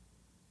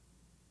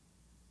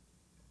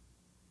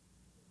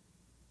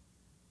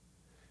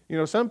 You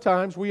know,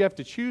 sometimes we have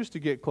to choose to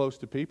get close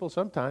to people.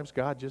 Sometimes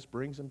God just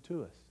brings them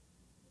to us.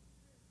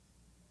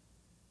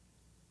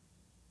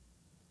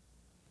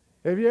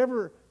 Have you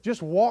ever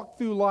just walked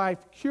through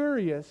life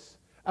curious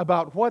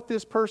about what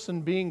this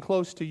person being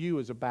close to you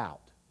is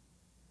about?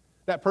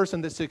 That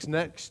person that sits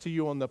next to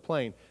you on the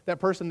plane. That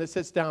person that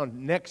sits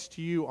down next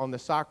to you on the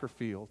soccer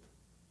field.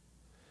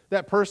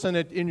 That person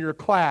in your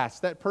class.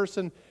 That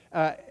person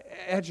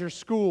at your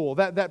school.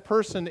 That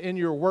person in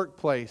your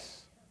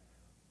workplace.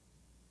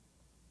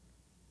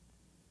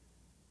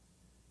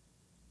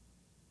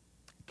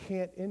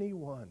 Can't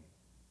anyone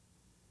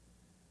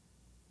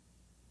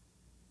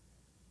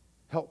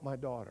help my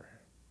daughter?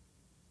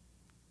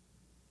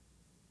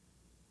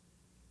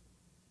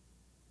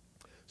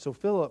 So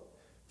Philip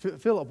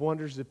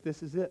wonders if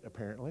this is it,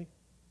 apparently.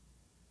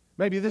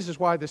 Maybe this is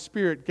why the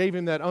Spirit gave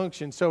him that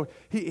unction. So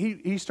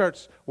he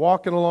starts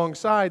walking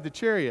alongside the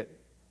chariot.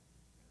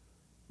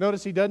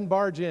 Notice he doesn't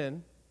barge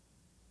in.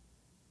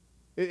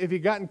 If he'd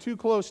gotten too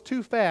close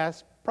too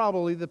fast,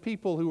 probably the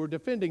people who were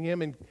defending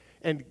him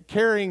and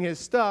carrying his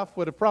stuff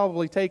would have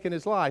probably taken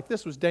his life.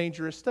 This was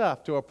dangerous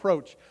stuff to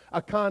approach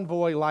a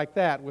convoy like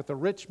that with a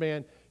rich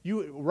man.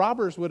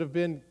 Robbers would have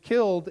been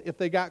killed if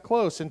they got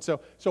close. And so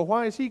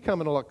why is he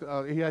coming along?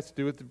 He has to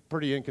do it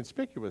pretty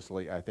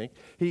inconspicuously, I think.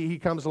 He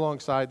comes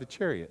alongside the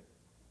chariot.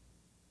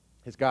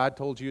 Has God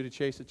told you to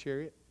chase a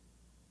chariot?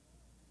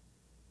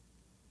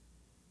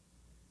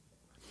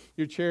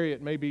 Your chariot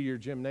may be your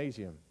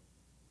gymnasium.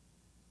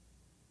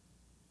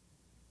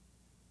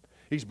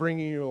 He's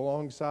bringing you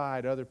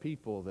alongside other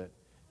people that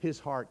His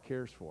heart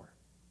cares for.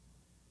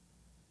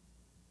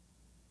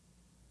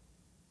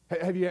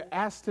 Have you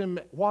asked Him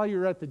while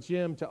you're at the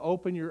gym to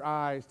open your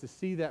eyes to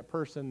see that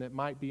person that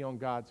might be on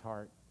God's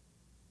heart?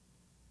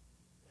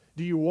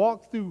 Do you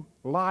walk through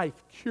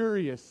life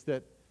curious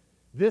that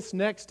this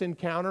next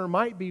encounter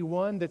might be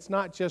one that's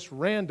not just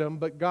random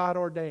but God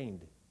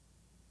ordained?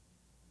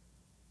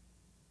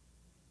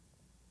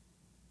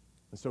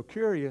 And so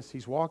curious,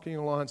 he's walking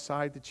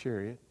alongside the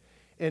chariot.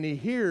 And he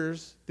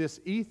hears this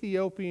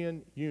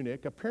Ethiopian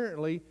eunuch.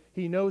 Apparently,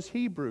 he knows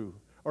Hebrew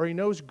or he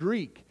knows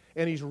Greek.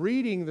 And he's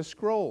reading the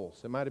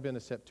scrolls. It might have been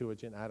a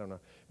Septuagint, I don't know.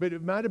 But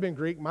it might have been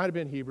Greek, might have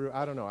been Hebrew,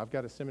 I don't know. I've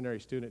got a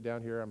seminary student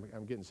down here.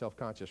 I'm getting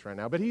self-conscious right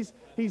now. But he's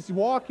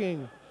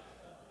walking,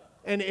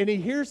 and he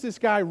hears this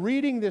guy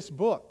reading this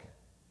book.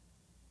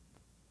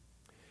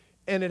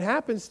 And it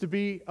happens to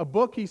be a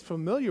book he's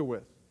familiar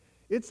with.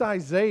 It's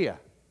Isaiah,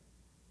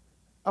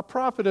 a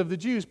prophet of the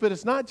Jews. But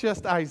it's not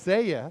just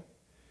Isaiah.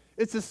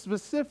 It's a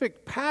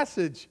specific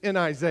passage in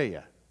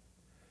Isaiah.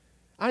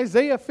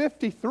 Isaiah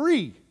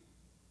 53.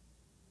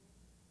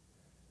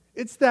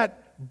 It's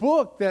that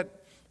book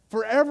that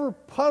forever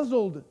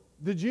puzzled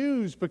the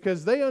Jews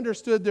because they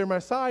understood their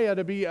Messiah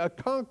to be a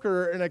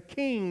conqueror and a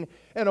king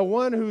and a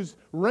one whose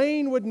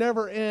reign would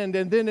never end.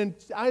 And then in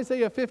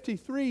Isaiah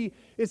 53,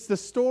 it's the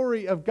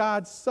story of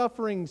God's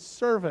suffering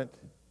servant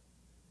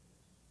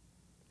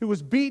who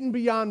was beaten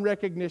beyond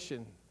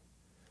recognition,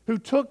 who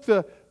took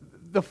the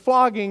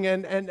flogging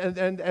and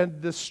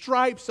the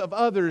stripes of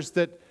others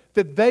that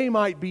they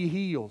might be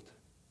healed,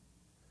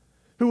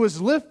 who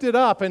was lifted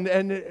up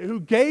and who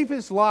gave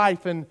his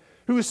life and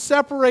who is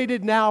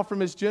separated now from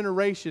his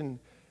generation.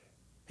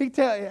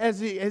 As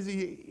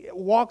he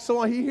walks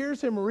along, he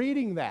hears him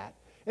reading that.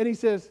 And he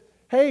says,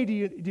 hey, do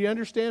you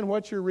understand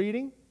what you're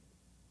reading?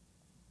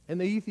 And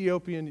the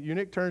Ethiopian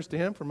eunuch turns to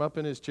him from up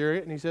in his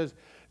chariot and he says,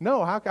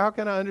 no, how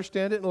can I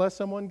understand it unless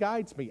someone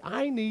guides me?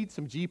 I need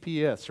some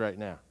GPS right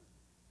now.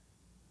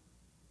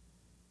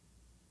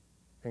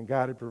 And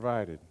God had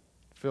provided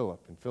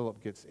Philip, and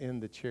Philip gets in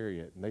the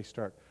chariot and they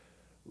start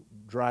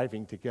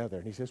driving together.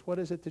 And he says, what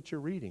is it that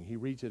you're reading? He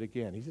reads it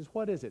again. He says,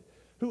 what is it?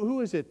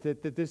 Who is it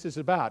that this is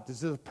about?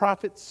 Does the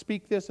prophet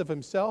speak this of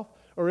himself,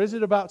 or is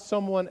it about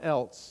someone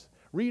else?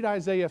 Read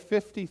Isaiah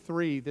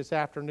 53 this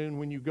afternoon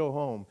when you go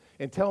home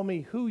and tell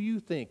me who you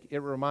think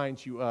it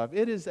reminds you of.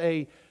 It is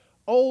a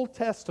Old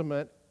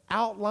Testament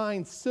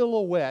outline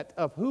silhouette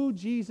of who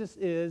Jesus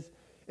is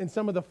in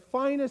some of the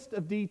finest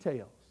of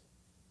details.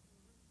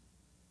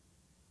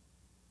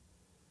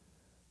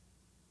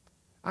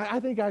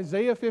 I think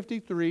Isaiah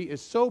 53 is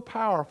so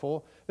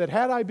powerful that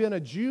had I been a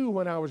Jew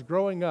when I was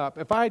growing up,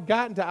 if I had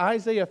gotten to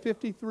Isaiah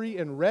 53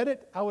 and read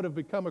it, I would have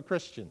become a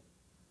Christian.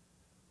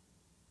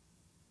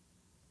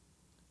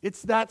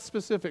 It's that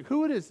specific.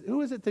 Who is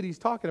it that he's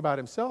talking about,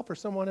 himself or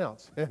someone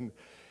else?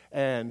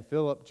 And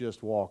Philip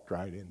just walked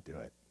right into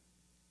it.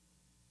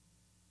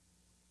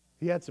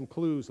 He had some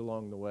clues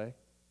along the way.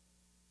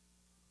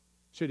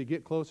 Should he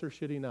get closer?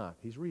 Should he not?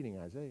 He's reading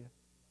Isaiah.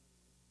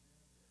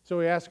 So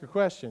he asks a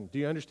question. Do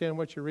you understand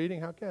what you're reading?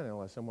 How can I,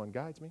 unless someone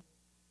guides me?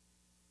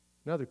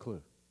 Another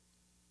clue.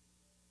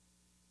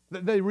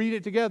 They read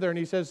it together and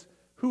he says,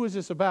 who is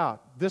this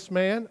about? This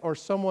man or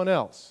someone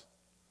else?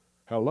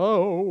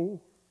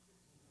 Hello?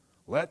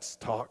 Let's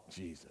talk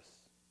Jesus.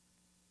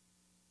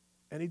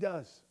 And he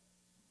does.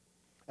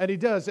 And he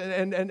does.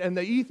 And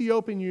the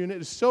Ethiopian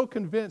eunuch is so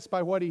convinced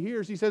by what he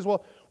hears, he says,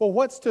 well,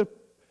 what's to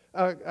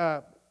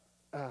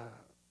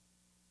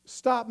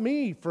stop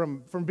me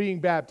from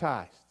being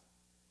baptized?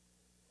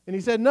 And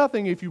he said,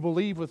 nothing if you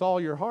believe with all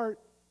your heart.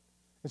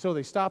 And so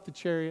they stop the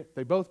chariot.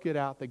 They both get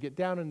out. They get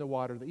down in the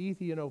water. The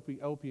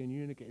Ethiopian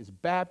eunuch is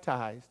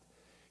baptized.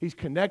 He's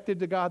connected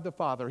to God the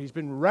Father. He's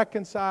been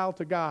reconciled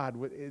to God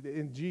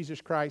in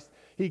Jesus Christ.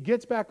 He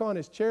gets back on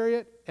his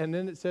chariot, and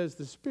then it says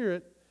the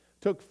Spirit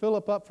took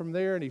Philip up from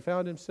there, and he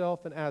found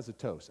himself in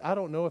Azotus. I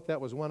don't know if that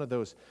was one of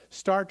those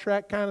Star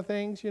Trek kind of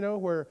things,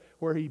 where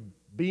he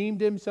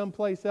beamed him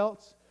someplace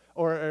else,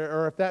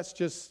 or if that's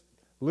just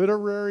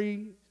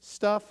literary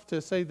stuff to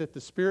say that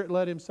the Spirit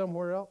led him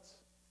somewhere else.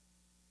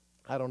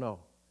 I don't know.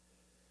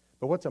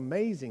 But what's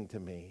amazing to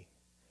me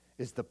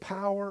is the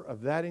power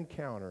of that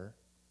encounter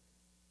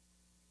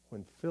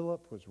when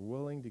Philip was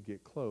willing to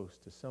get close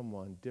to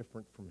someone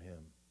different from him.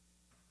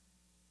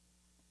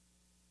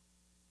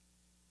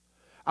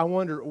 I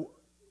wonder,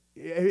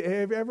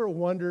 have you ever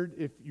wondered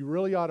if you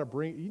really ought to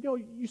bring,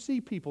 you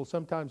see people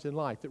sometimes in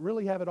life that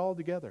really have it all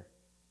together.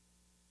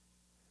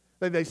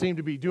 They seem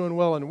to be doing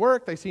well in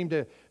work. They seem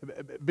to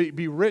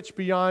be rich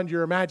beyond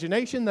your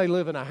imagination. They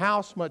live in a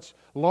house much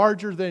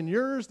larger than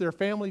yours. Their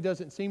family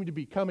doesn't seem to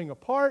be coming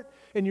apart.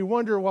 And you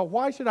wonder, well,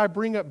 why should I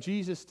bring up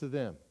Jesus to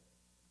them?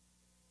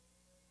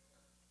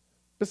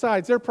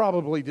 Besides, they're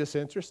probably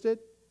disinterested.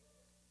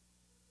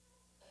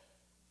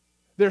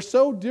 They're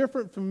so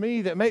different from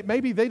me that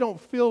maybe they don't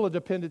feel a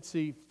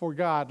dependency for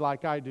God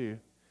like I do.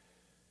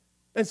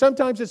 And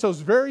sometimes it's those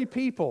very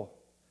people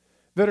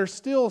that are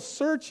still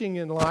searching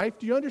in life.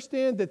 Do you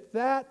understand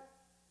that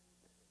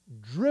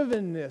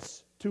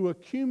drivenness to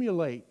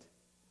accumulate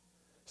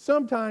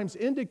sometimes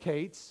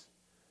indicates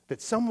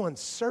that someone's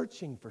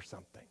searching for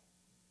something?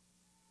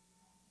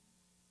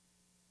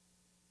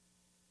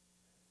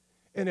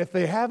 And if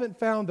they haven't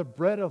found the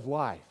bread of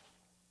life,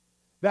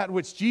 that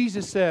which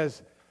Jesus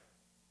says,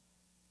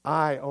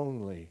 I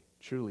only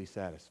truly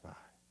satisfy.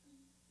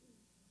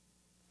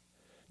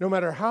 No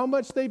matter how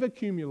much they've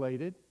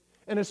accumulated,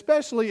 and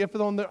especially if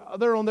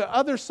they're on the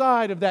other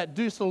side of that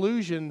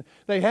disillusion,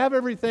 they have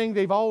everything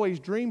they've always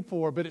dreamed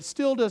for, but it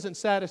still doesn't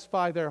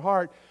satisfy their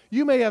heart,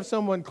 you may have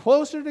someone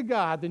closer to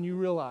God than you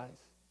realize.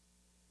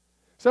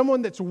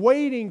 Someone that's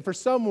waiting for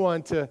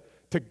someone to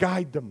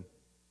guide them.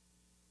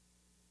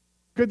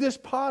 Could this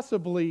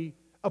possibly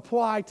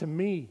apply to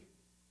me?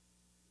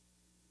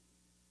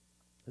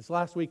 This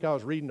last week I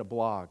was reading a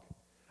blog.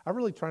 I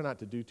really try not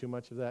to do too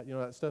much of that.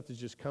 That stuff that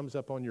just comes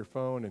up on your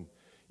phone and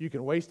you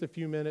can waste a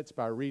few minutes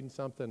by reading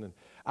something. And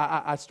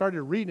I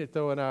started reading it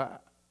though, and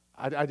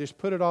I just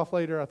put it off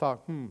later. I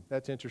thought,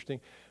 that's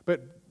interesting.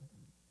 But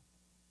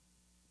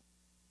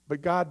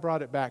God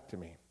brought it back to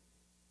me.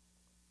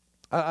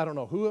 I don't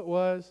know who it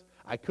was.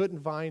 I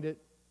couldn't find it.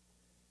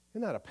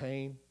 Isn't that a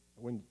pain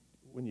when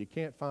when you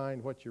can't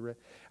find what you read.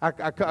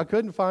 I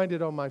couldn't find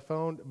it on my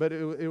phone, but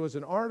it was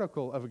an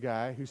article of a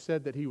guy who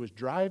said that he was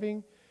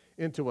driving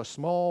into a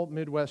small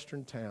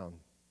Midwestern town.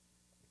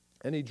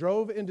 And he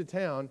drove into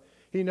town.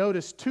 He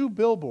noticed 2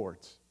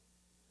 billboards.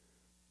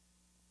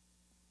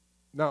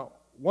 Now,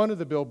 one of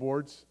the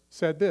billboards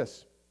said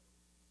this.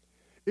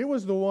 It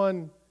was the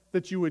one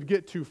that you would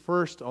get to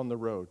first on the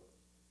road,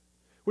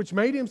 which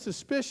made him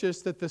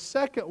suspicious that the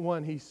second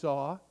one he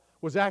saw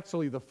was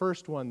actually the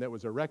first one that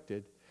was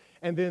erected.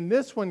 And then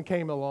this one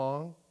came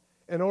along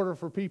in order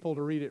for people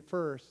to read it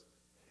first.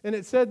 And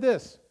it said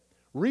this,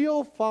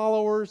 real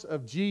followers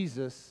of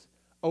Jesus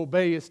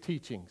obey His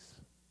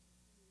teachings.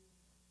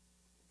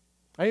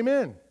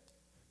 Amen.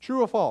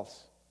 True or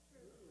false?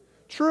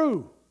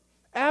 True.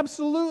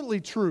 Absolutely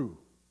true.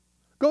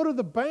 Go to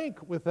the bank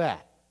with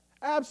that.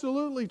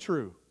 Absolutely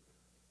true.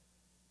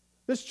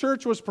 This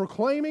church was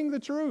proclaiming the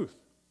truth.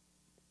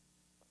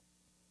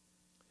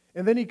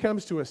 And then he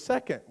comes to a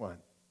second one,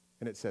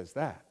 and it says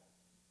that.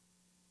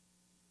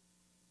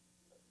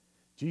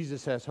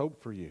 Jesus has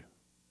hope for you.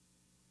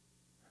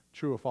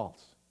 True or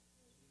false?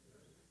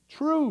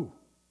 True.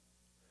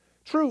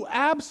 True.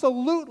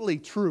 Absolutely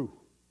true.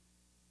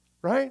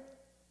 Right?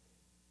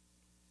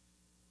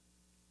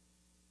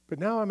 But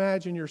now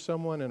imagine you're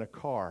someone in a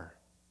car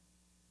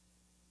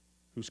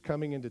who's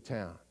coming into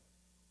town.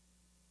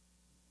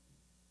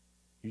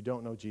 You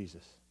don't know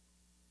Jesus.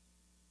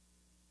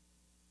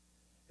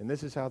 And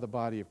this is how the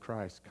body of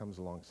Christ comes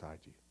alongside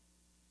you.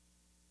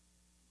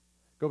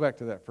 Go back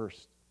to that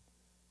first.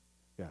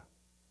 Yeah.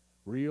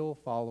 Real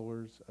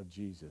followers of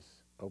Jesus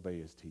obey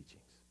His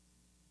teachings.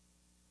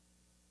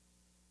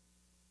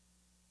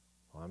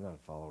 Well, I'm not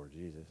a follower of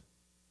Jesus.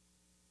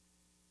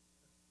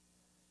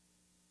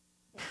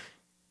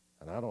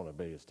 And I don't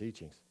obey His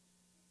teachings.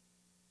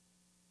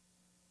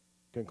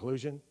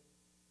 Conclusion?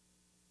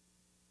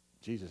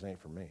 Jesus ain't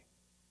for me.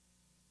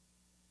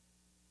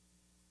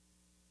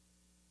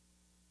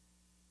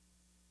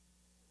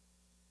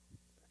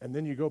 And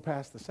then you go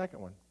past the second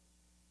one.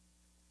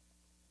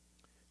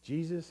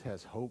 Jesus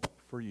has hope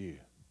for you.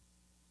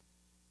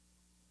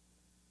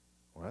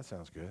 Well, that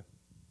sounds good.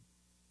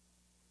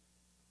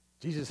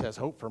 Jesus has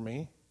hope for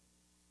me.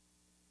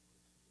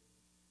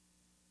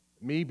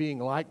 Me being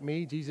like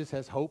me, Jesus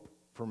has hope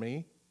for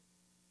me.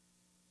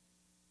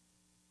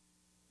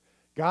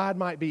 God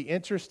might be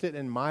interested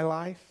in my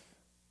life.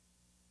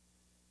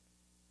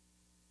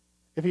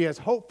 If He has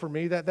hope for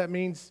me, that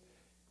means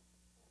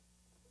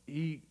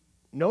He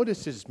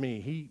notices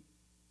me.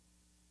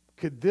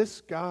 Could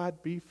this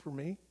God be for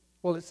me?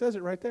 Well, it says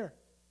it right there.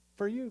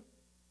 For you.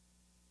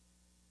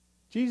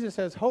 Jesus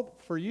has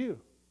hope for you.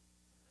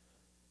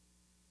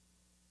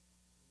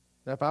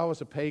 Now, if I was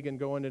a pagan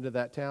going into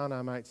that town,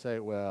 I might say,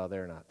 well,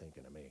 they're not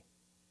thinking of me.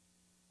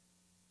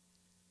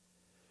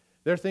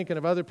 They're thinking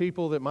of other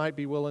people that might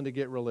be willing to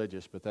get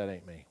religious, but that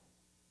ain't me.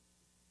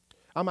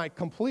 I might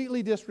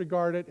completely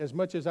disregard it as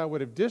much as I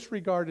would have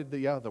disregarded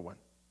the other one.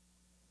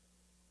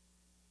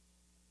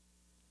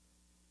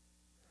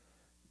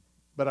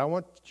 But I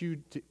want you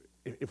to,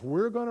 if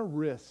we're going to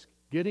risk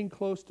getting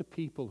close to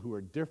people who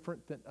are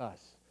different than us,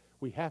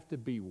 we have to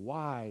be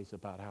wise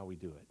about how we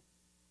do it.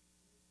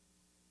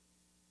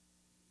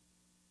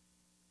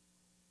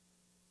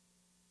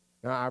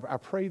 Now, I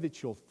pray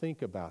that you'll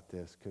think about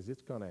this because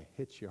it's going to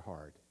hit you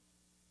hard.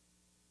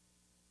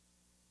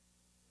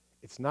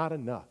 It's not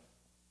enough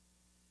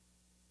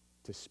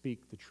to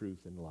speak the truth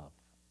in love.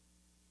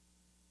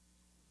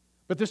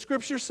 But the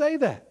Scriptures say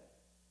that.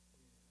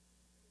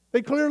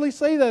 They clearly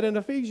say that in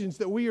Ephesians,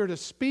 that we are to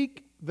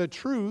speak the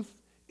truth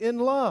in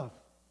love.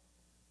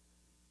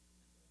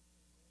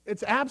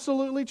 It's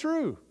absolutely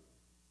true.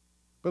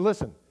 But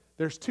listen,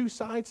 there's 2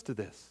 sides to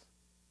this.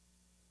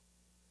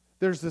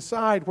 There's the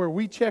side where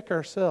we check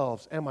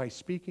ourselves. Am I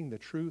speaking the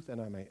truth,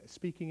 and am I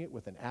speaking it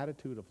with an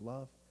attitude of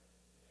love?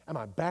 Am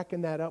I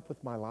backing that up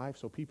with my life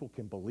so people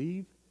can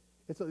believe?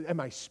 Am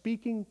I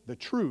speaking the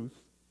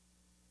truth,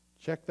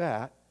 check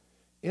that,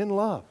 in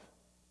love?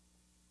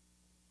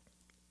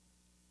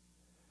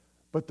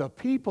 But the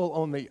people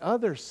on the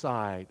other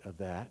side of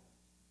that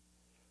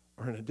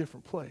are in a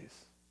different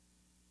place.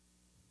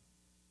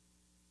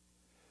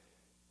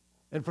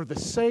 And for the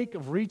sake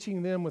of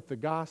reaching them with the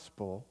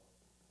gospel,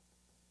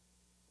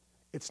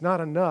 it's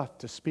not enough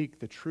to speak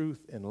the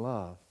truth in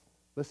love.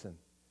 Listen,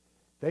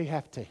 they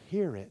have to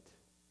hear it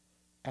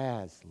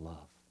as love.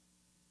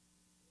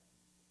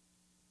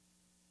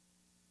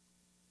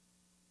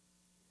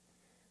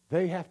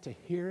 They have to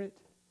hear it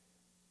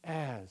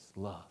as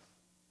love.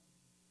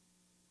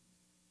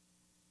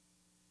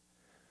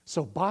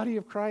 So, body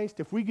of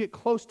Christ, if we get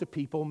close to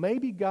people,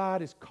 maybe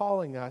God is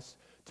calling us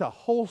to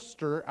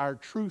holster our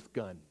truth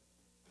gun.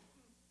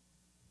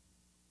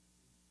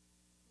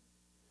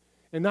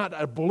 And not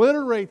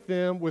obliterate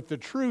them with the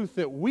truth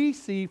that we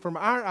see from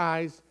our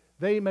eyes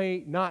they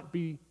may not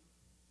be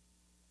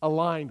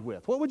aligned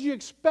with. What would you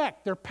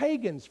expect? They're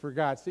pagans, for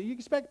God's sake. You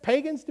expect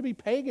pagans to be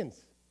pagans.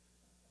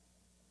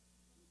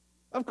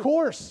 Of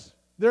course,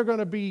 they're going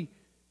to be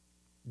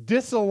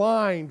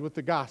disaligned with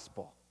the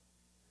gospel.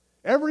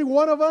 Every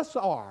one of us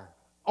are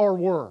or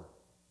were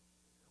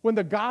when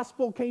the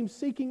gospel came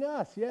seeking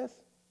us, yes?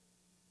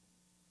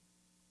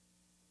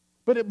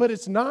 But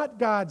it's not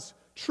God's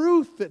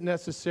truth that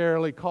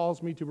necessarily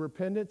calls me to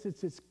repentance.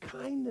 It's His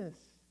kindness.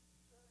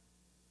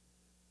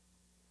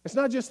 It's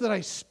not just that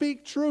I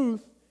speak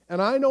truth,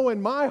 and I know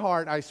in my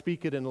heart I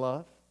speak it in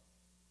love.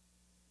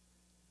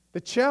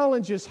 The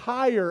challenge is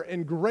higher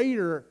and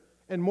greater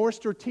and more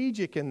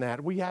strategic in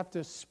that. We have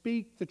to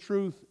speak the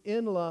truth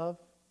in love,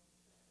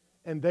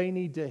 and they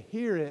need to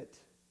hear it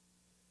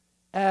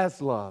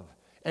as love.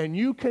 And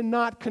you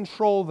cannot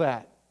control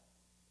that.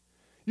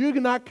 You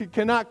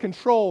cannot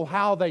control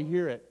how they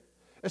hear it.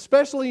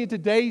 Especially in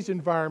today's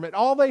environment,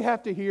 all they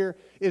have to hear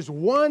is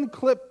one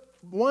clip,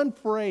 one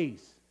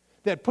phrase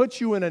that puts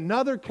you in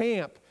another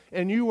camp,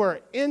 and you are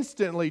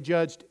instantly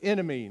judged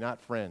enemy,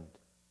 not friend.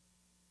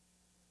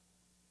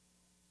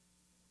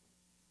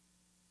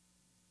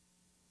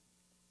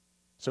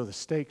 So the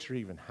stakes are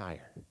even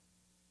higher.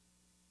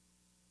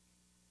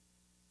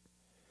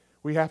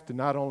 We have to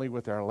not only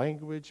with our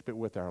language, but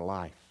with our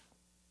life,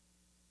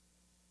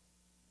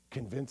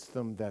 convince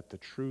them that the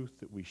truth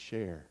that we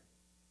share,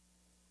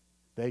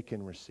 they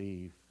can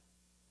receive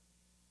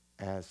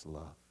as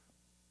love.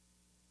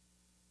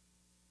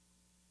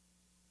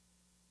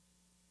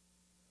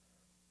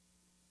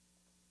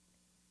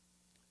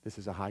 This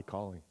is a high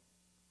calling.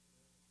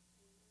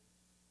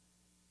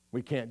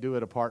 We can't do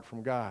it apart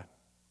from God.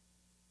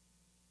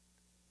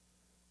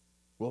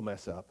 We'll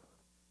mess up.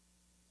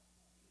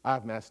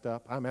 I've messed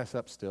up. I mess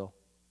up still.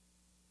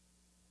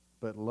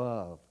 But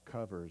love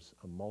covers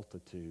a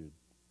multitude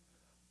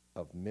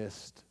of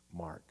missed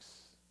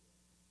marks.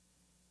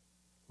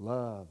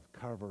 Love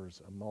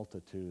covers a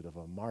multitude of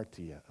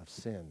amartia, of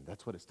sin.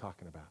 That's what it's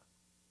talking about.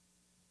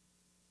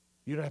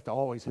 You don't have to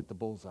always hit the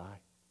bullseye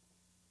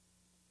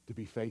to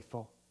be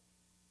faithful.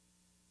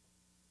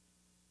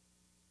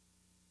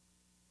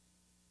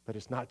 But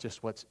it's not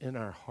just what's in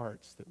our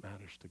hearts that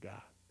matters to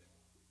God.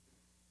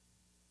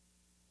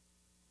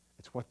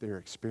 It's what they're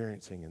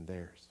experiencing in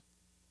theirs.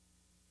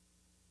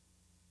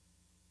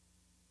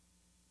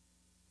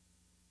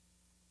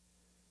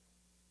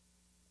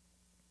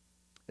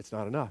 It's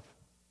not enough.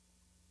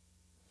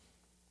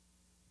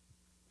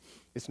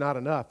 It's not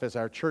enough as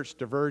our church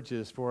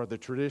diverges for the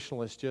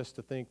traditionalists just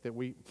to think that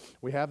we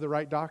have the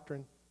right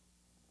doctrine.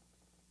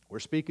 We're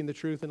speaking the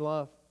truth in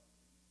love.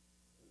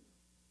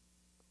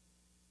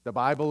 The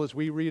Bible, as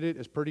we read it,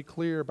 is pretty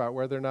clear about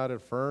whether or not it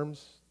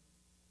affirms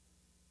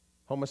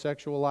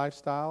homosexual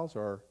lifestyles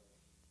or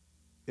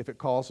if it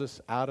calls us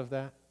out of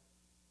that.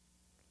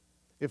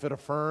 If it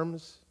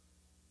affirms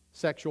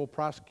sexual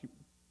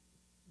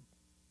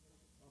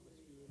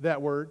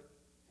that word.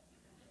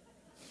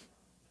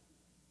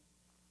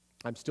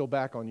 I'm still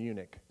back on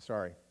eunuch.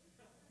 Sorry.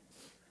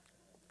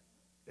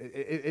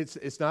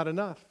 It's not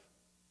enough.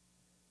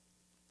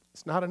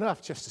 It's not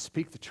enough just to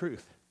speak the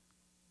truth.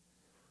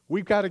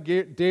 We've got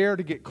to dare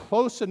to get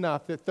close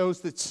enough that those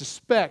that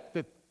suspect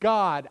that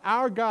God,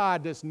 our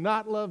God, does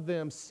not love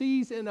them,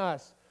 sees in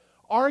us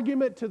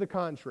argument to the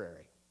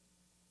contrary.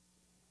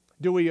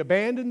 Do we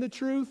abandon the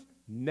truth?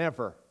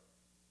 Never.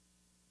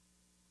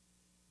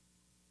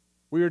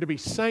 We are to be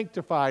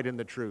sanctified in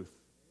the truth,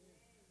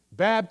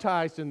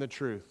 baptized in the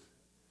truth,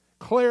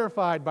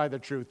 clarified by the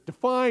truth,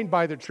 defined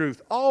by the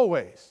truth,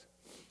 always.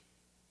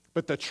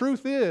 But the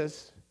truth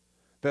is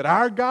that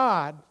our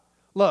God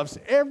loves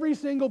every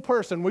single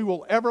person we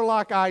will ever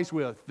lock eyes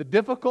with. The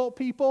difficult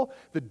people,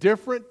 the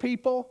different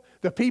people,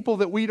 the people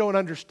that we don't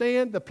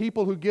understand, the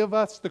people who give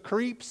us the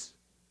creeps.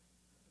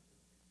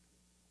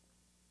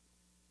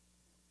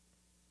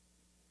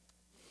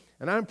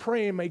 And I'm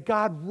praying, may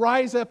God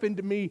rise up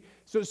into me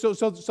so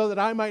that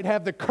I might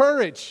have the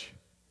courage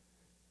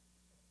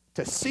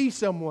to see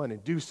someone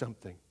and do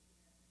something.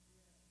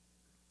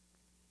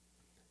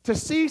 To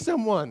see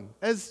someone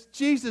as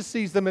Jesus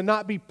sees them and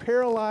not be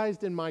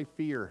paralyzed in my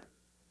fear.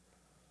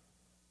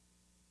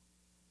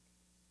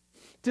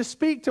 To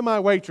speak to my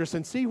waitress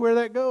and see where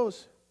that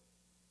goes.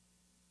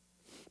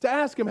 To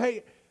ask him,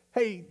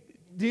 hey,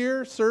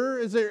 dear sir,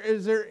 is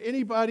there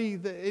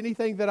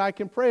anything that I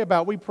can pray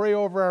about? We pray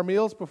over our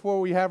meals before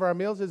we have our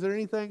meals. Is there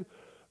anything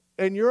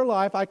in your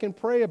life I can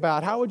pray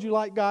about? How would you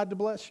like God to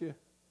bless you?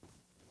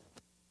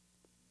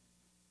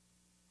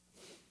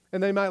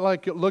 And they might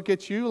look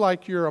at you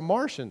like you're a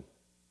Martian.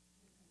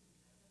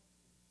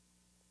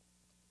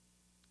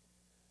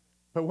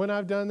 But when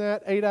I've done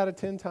that 8 out of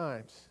 10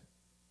 times,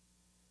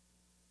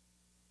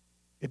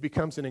 it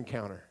becomes an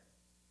encounter.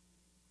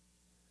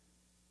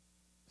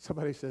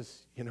 Somebody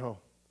says,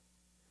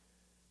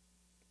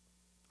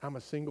 I'm a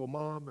single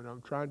mom and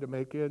I'm trying to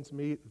make ends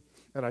meet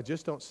and I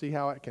just don't see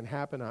how it can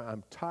happen.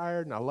 I'm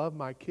tired and I love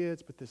my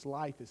kids, but this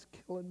life is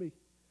killing me.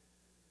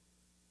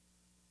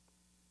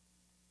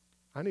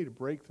 I need a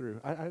breakthrough.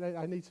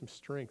 I need some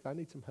strength. I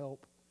need some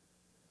help.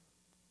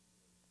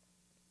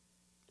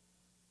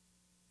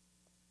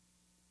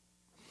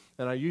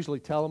 And I usually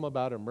tell them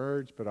about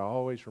Emerge, but I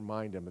always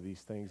remind them of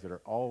these things that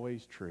are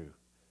always true.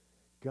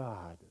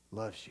 God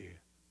loves you.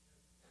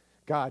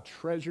 God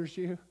treasures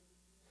you.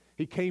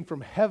 He came from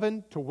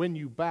heaven to win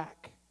you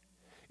back.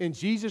 In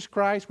Jesus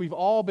Christ, we've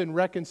all been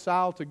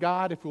reconciled to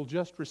God if we'll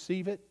just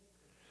receive it.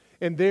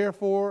 And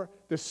therefore,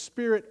 the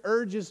Spirit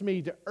urges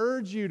me to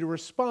urge you to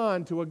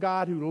respond to a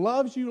God who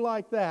loves you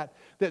like that,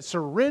 that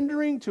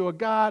surrendering to a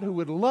God who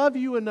would love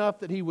you enough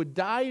that He would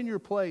die in your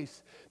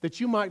place, that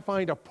you might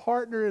find a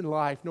partner in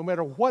life no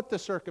matter what the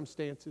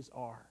circumstances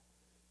are.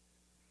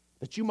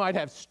 That you might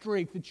have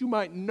strength, that you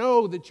might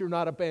know that you're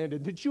not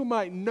abandoned, that you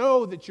might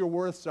know that you're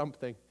worth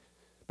something.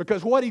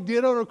 Because what He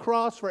did on a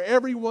cross for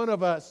every one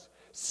of us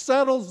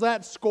settles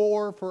that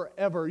score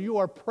forever. You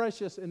are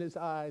precious in His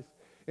eyes.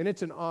 And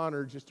it's an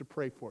honor just to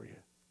pray for you.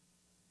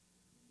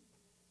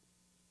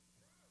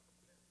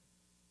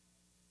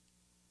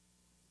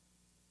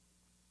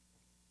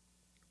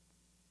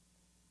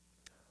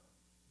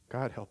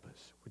 God help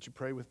us. Would you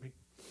pray with me?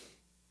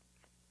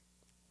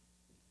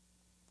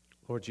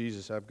 Lord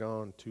Jesus, I've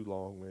gone too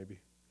long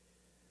maybe.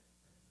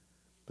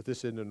 But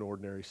this isn't an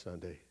ordinary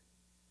Sunday.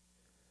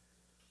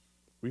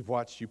 We've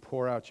watched you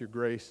pour out your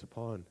grace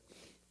upon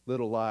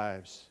little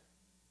lives.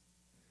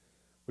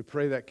 We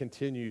pray that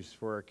continues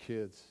for our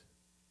kids.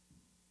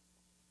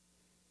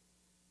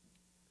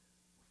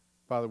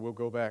 Father, we'll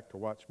go back to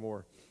watch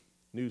more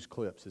news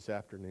clips this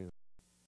afternoon.